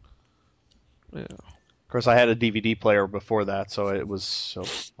before. Yeah. Of course, I had a DVD player before that, so it was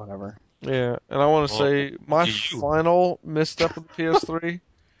whatever. Yeah, and I want to say my final misstep of the PS3.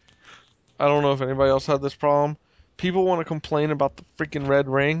 I don't know if anybody else had this problem. People want to complain about the freaking red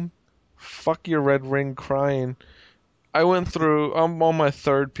ring. Fuck your red ring crying. I'm on my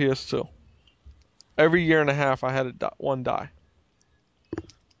third PS2. Every year and a half, I had one die.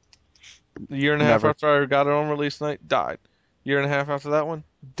 The year and a half Never. after I got it on release night, died. Year and a half after that one,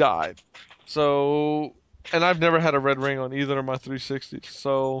 died. So, and I've never had a red ring on either of my 360s.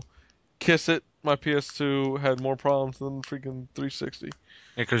 So, kiss it. My PS2 had more problems than freaking 360.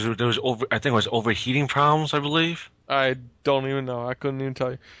 Because there was I think it was overheating problems, I believe. I don't even know. I couldn't even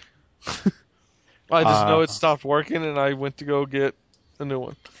tell you. I just know it stopped working, and I went to go get a new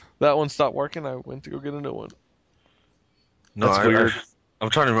one. That one stopped working. I went to go get a new one. No, That's weird. I'm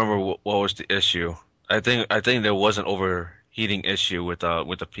trying to remember what was the issue. I think there was an overheating issue with the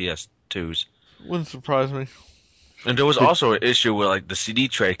PS2s, Wouldn't surprise me. and there was also an issue where like the CD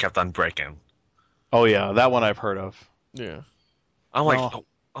tray kept on breaking. Oh yeah, that one I've heard of. Yeah. I'm like, No.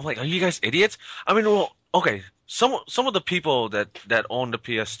 are you guys idiots? I mean, well, okay, some of the people that own the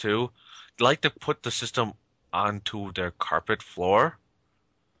PS2 like to put the system onto their carpet floor,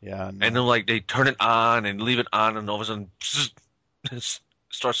 Yeah. and then like they turn it on and leave it on, and all of a sudden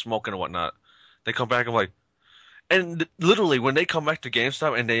start smoking and whatnot. They come back and like, and literally when they come back to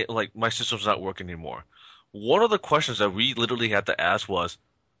GameStop and they like my system's not working anymore. One of the questions that we literally had to ask was,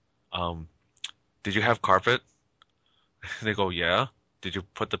 did you have carpet? And they go, yeah. Did you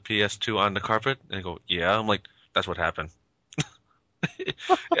put the PS2 on the carpet? And they go, yeah. I'm like, that's what happened.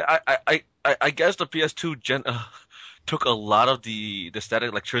 I guess the PS2 took a lot of the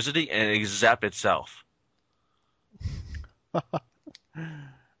static electricity and it zapped itself.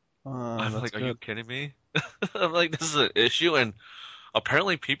 I'm like, are you kidding me? I'm like, this is an issue, and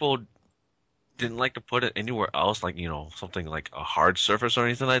apparently people didn't like to put it anywhere else, like, you know, something like a hard surface or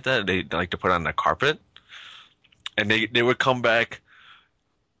anything like that. They like to put it on the carpet, and they would come back.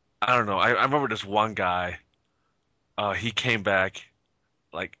 I don't know. I remember this one guy. He came back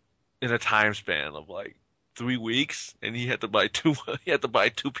like in a time span of like 3 weeks, and he had to buy two. He had to buy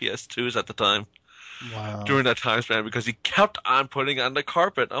two PS2s at the time. Wow. During that time span because he kept on putting on the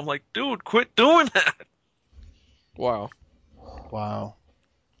carpet. I'm like, dude, quit doing that. Wow. Wow.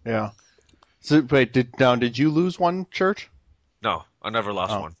 Yeah. So wait, did you lose one, Church? No, I never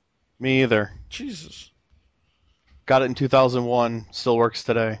lost one. Me either. Jesus. Got it in 2001. Still works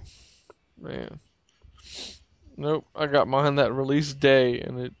today. Man. Nope. I got mine that release day,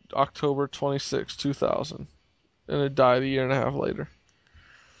 and it October 26, 2000. And it died a year and a half later.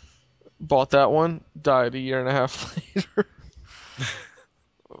 Bought that one, died a year and a half later.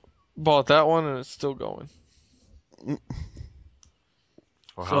 Bought that one, and it's still going.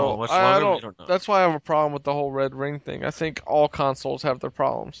 For So how much I longer? We don't. don't know. That's why I have a problem with the whole red ring thing. I think all consoles have their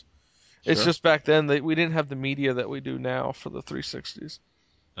problems. It's Sure. just back then we didn't have the media that we do now for the 360s.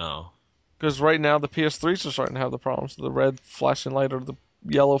 No. Because right now the PS3s are starting to have the problems, the red flashing light or the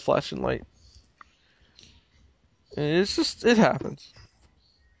yellow flashing light. And it's just it happens.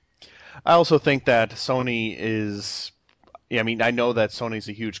 I also think that Sony is. Yeah, I mean, I know that Sony's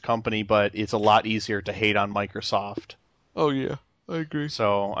a huge company, but it's a lot easier to hate on Microsoft. Oh yeah, I agree.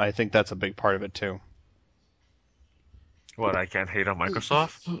 So I think that's a big part of it too. What, I can't hate on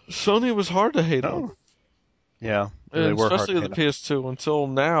Microsoft? Sony was hard to hate on. Yeah, they And were hard especially to with hate the PS2 until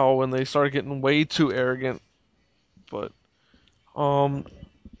now when they started getting way too arrogant. But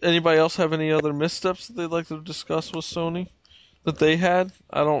anybody else have any other missteps that they'd like to discuss with Sony that they had?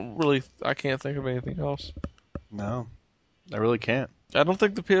 I can't think of anything else. on. No, I really can't. I don't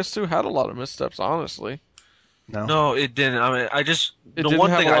think the PS2 had a lot of missteps, honestly. No. No, it didn't. I mean, I just It the didn't one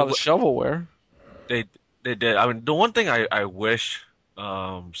have thing a lot of shovelware. they did. I mean, the one thing I wish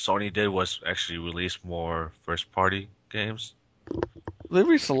Sony did was actually release more first party games. They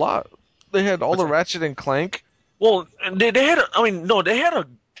released a lot. They had all What's the that? Ratchet and Clank. Well, they had.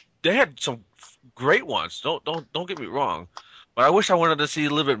 They had some great ones. Don't get me wrong, but I wish I wanted to see a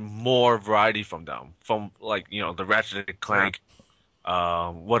little bit more variety from them. From like the Ratchet and Clank.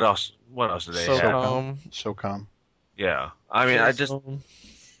 What else? What else did they have? SOCOM. Yeah, I mean, I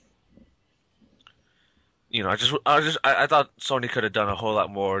thought Sony could have done a whole lot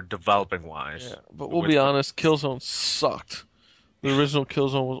more developing wise. Yeah, but we'll be honest, Killzone sucked. The original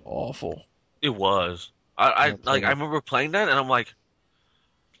Killzone was awful. It was. I Yeah, remember playing that and I'm like,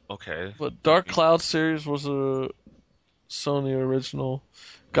 okay. But Dark Cloud series was a Sony original.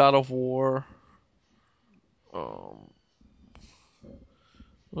 God of War. Well,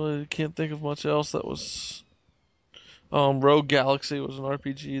 I can't think of much else that was. Rogue Galaxy was an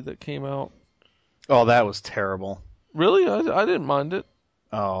RPG that came out. Oh, that was terrible. Really? I didn't mind it.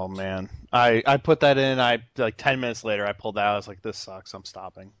 Oh man, I put that in. I like 10 minutes later, I pulled out. I was like, this sucks. I'm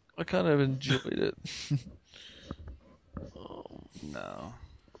stopping. I kind of enjoyed it. No.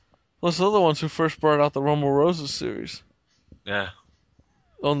 Plus, the other ones who first brought out the Rumble Roses series Yeah,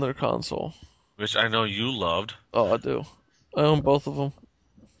 on their console. which I know you loved. Oh, I do. I own both of them.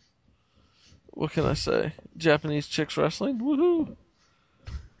 What can I say? Japanese chicks wrestling? Woohoo!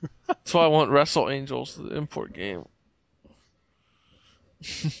 That's why I want Wrestle Angels, the import game.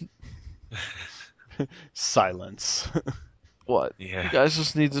 Silence. What? Yeah. You guys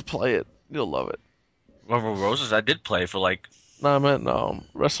just need to play it. You'll love it. Rumble Roses, I did play for like. No, I meant no.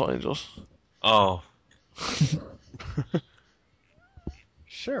 Wrestle Angels. Oh,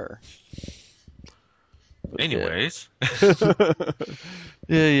 Sure. But anyways.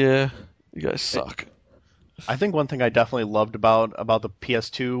 Yeah. You guys suck. I think one thing I definitely loved about the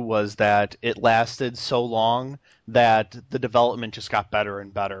PS2 was that it lasted so long that the development just got better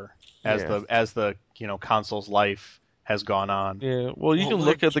and better as Yeah. the console's life has gone on. Yeah. Well, you Well, can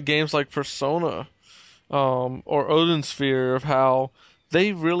look at the games like Persona, or Odin Sphere of how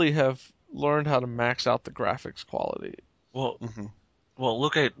they really have learned how to max out the graphics quality. Well, hmm well,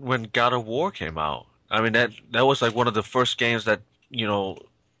 look at when God of War came out. I mean, that was like one of the first games that,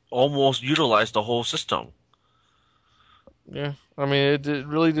 almost utilized the whole system. Yeah. I mean, it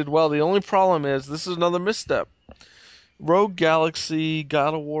really did well. The only problem is this is another misstep. Rogue Galaxy,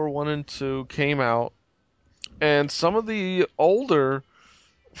 God of War 1 and 2 came out, and some of the older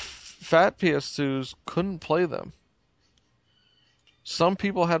fat PS2s couldn't play them. Some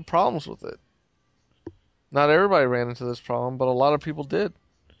people had problems with it. Not everybody ran into this problem, but a lot of people did.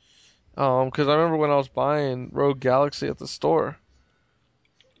 Because I remember when I was buying Rogue Galaxy at the store,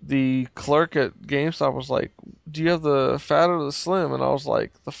 the clerk at GameStop was like, "Do you have the fat or the slim?" And I was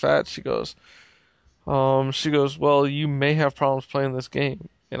like, "The fat." She goes, "Well, you may have problems playing this game,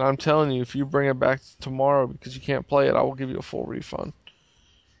 and I'm telling you, if you bring it back tomorrow because you can't play it, I will give you a full refund."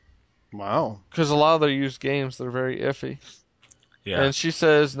 Wow. Because a lot of their used games, they're very iffy. Yeah. And she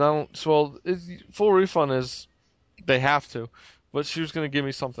says, full refund is they have to, but she was going to give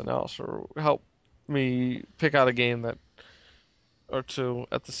me something else or help me pick out a game or two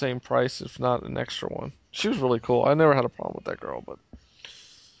at the same price, if not an extra one. She was really cool. I never had a problem with that girl, but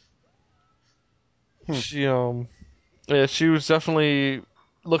she yeah, she was definitely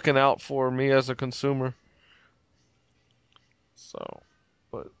looking out for me as a consumer. So,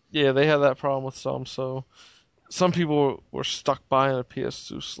 but yeah, they had that problem with some. So some people were stuck buying a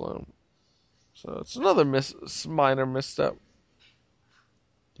PS2 Slim. So it's another minor misstep.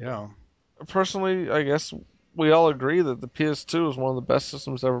 Yeah. Personally, I guess we all agree that the PS2 is one of the best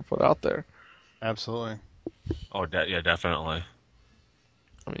systems ever put out there. Absolutely. Oh, yeah, definitely.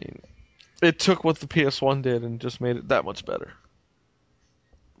 I mean, it took what the PS1 did and just made it that much better.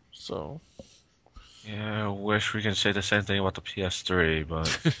 So, Yeah, I wish we can say the same thing about the PS3,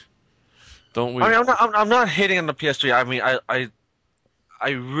 but don't we? I mean, I'm not hating on the PS3. I mean, I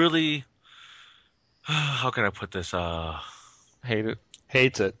really, how can I put this? Hate it.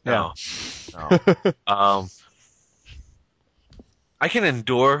 Hates it. Yeah. No, no. I can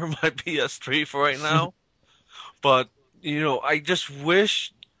endure my PS3 for right now, but I just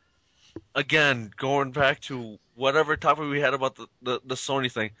wish, again, going back to whatever topic we had about the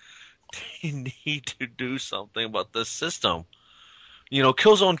Sony thing, they need to do something about this system.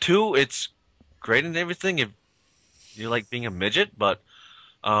 Killzone 2, it's great and everything if you like being a midget, but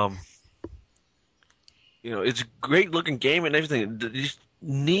it's a great looking game and everything. They just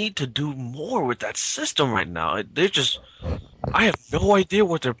need to do more with that system right now. I have no idea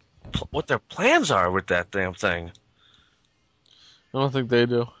what their plans are with that damn thing. I don't think they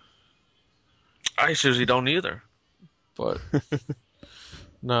do. I seriously don't either. But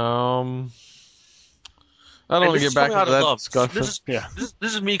no, I don't want to this get is back coming into out of that love. discussion. Yeah.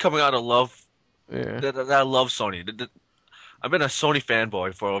 This is me coming out of love. Yeah. That I love Sony. I've been a Sony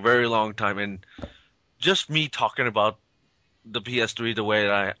fanboy for a very long time, and just me talking about the PS3 the way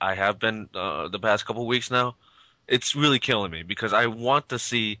that I have been the past couple weeks now, it's really killing me because I want to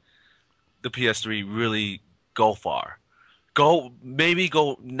see the PS3 really go far. Maybe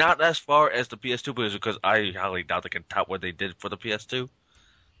go not as far as the PS2 because I highly doubt they can top what they did for the PS2,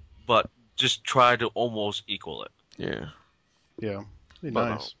 but just try to almost equal it. Yeah. Yeah. Be But,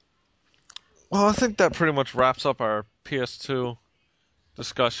 nice. Well, I think that pretty much wraps up our PS2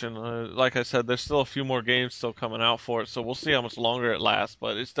 discussion. Like I said, there's still a few more games still coming out for it, so we'll see how much longer it lasts.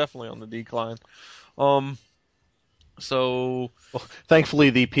 But it's definitely on the decline. So Well, thankfully,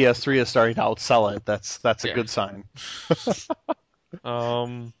 the PS3 is starting to outsell it. That's a Yeah. good sign.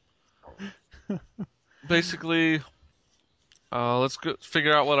 basically, let's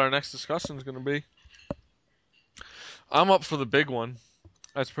figure out what our next discussion is going to be. I'm up for the big one.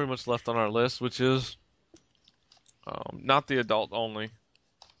 that's pretty much left on our list, which is not the adult only.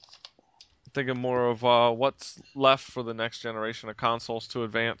 Thinking more of what's left for the next generation of consoles to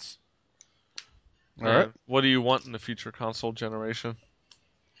advance. All right. And what do you want in the future console generation?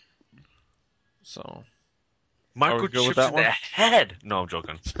 So, Are we good with Microchips that in one? the head. No, I'm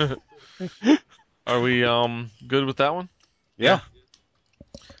joking. are we good with that one? Yeah.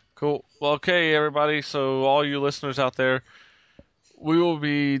 Cool. Well, okay, everybody. So, all you listeners out there, we will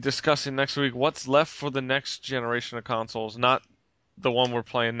be discussing next week what's left for the next generation of consoles, not the one we're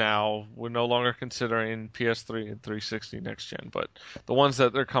playing now. We're no longer considering PS3 and 360 next gen, but the ones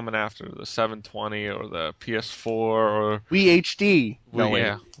that they're coming after, the 720 or the PS4 or Wii HD. No, wait.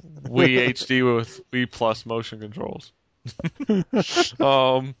 Wii HD with Wii Plus motion controls. I Now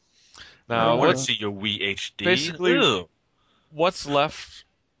don't want to what's see your Wii HD. basically- Ew. what's left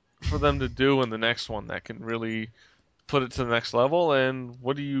for them to do in the next one that can really put it to the next level, and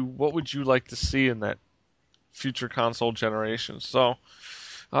what would you like to see in that future console generation? So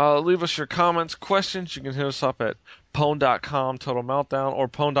leave us your comments, questions. You can hit us up at pwn.com Total Meltdown or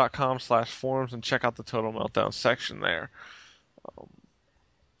pwn.com/forums and check out the Total Meltdown section there.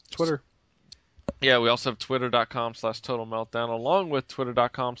 Twitter. Yeah, we also have twitter.com/Total Meltdown along with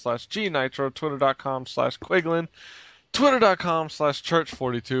twitter.com/GNitro, twitter.com/Quiglin,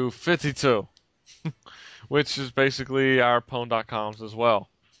 twitter.com/Church4252, which is basically our pwn.coms as well.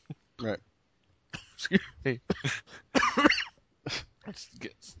 Right. Excuse me. It's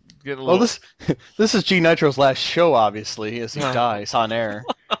getting a Well, little... this is G Nitro's last show, obviously, as he Yeah. dies on air.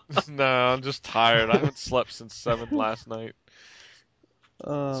 No, I'm just tired. I haven't slept since 7 last night.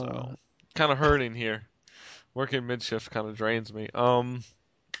 Uh, So, kind of hurting here. Working mid-shift kind of drains me.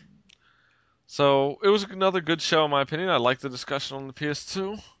 So, it was another good show, in my opinion. I liked the discussion on the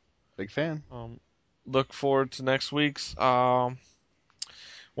PS2. Big fan. Look forward to next week's. Want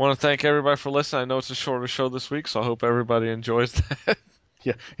to thank everybody for listening. I know it's a shorter show this week, so I hope everybody enjoys that.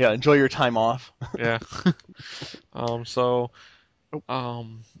 Yeah. Enjoy your time off. Yeah.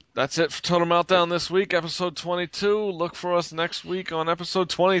 That's it for Total Meltdown this week, episode 22. Look for us next week on episode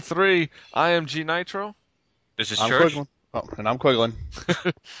 23. I am G Nitro. This is I'm Church. Quiglin. Oh, and I'm Quiglin.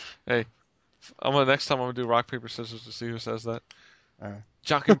 Hey, next time I'm gonna do rock paper scissors to see who says that. All right.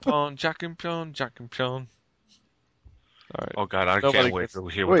 Jack and Pon, Jack and Pon, Jack and Pon. All right. Oh God, I Nobody can't wait gets- to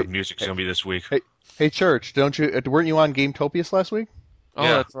hear what the Wait. music's gonna be this week. Hey, Church, weren't you on Gametopius last week? Oh,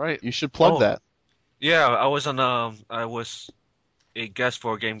 Yeah. that's right. You should plug Oh. that. Yeah, I was a guest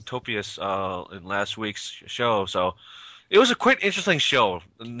for Gametopius in last week's show, so it was a quite interesting show.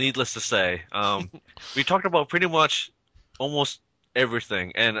 Needless to say, we talked about pretty much almost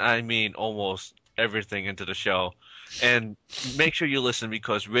everything, and I mean almost everything into the show. And make sure you listen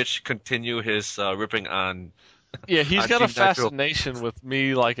because Rich continue his ripping on. Yeah, he's on got a Team Nitro. fascination with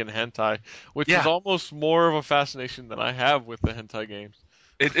me liking hentai, which Yeah. is almost more of a fascination than I have with the hentai games.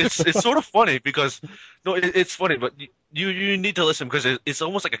 It's sort of funny because it's funny, but you need to listen because it's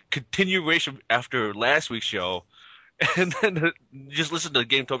almost like a continuation after last week's show, and then you just listen to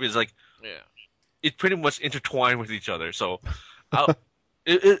Gametopia. It's like Yeah. it's pretty much intertwined with each other. So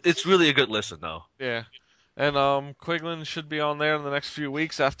it's really a good listen, though. Yeah. And Quiglin should be on there in the next few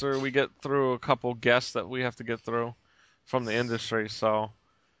weeks after we get through a couple guests that we have to get through from the industry. So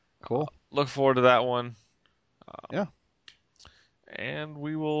Cool. look forward to that one. Yeah. And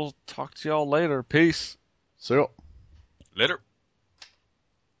we will talk to y'all later. Peace. So. Later.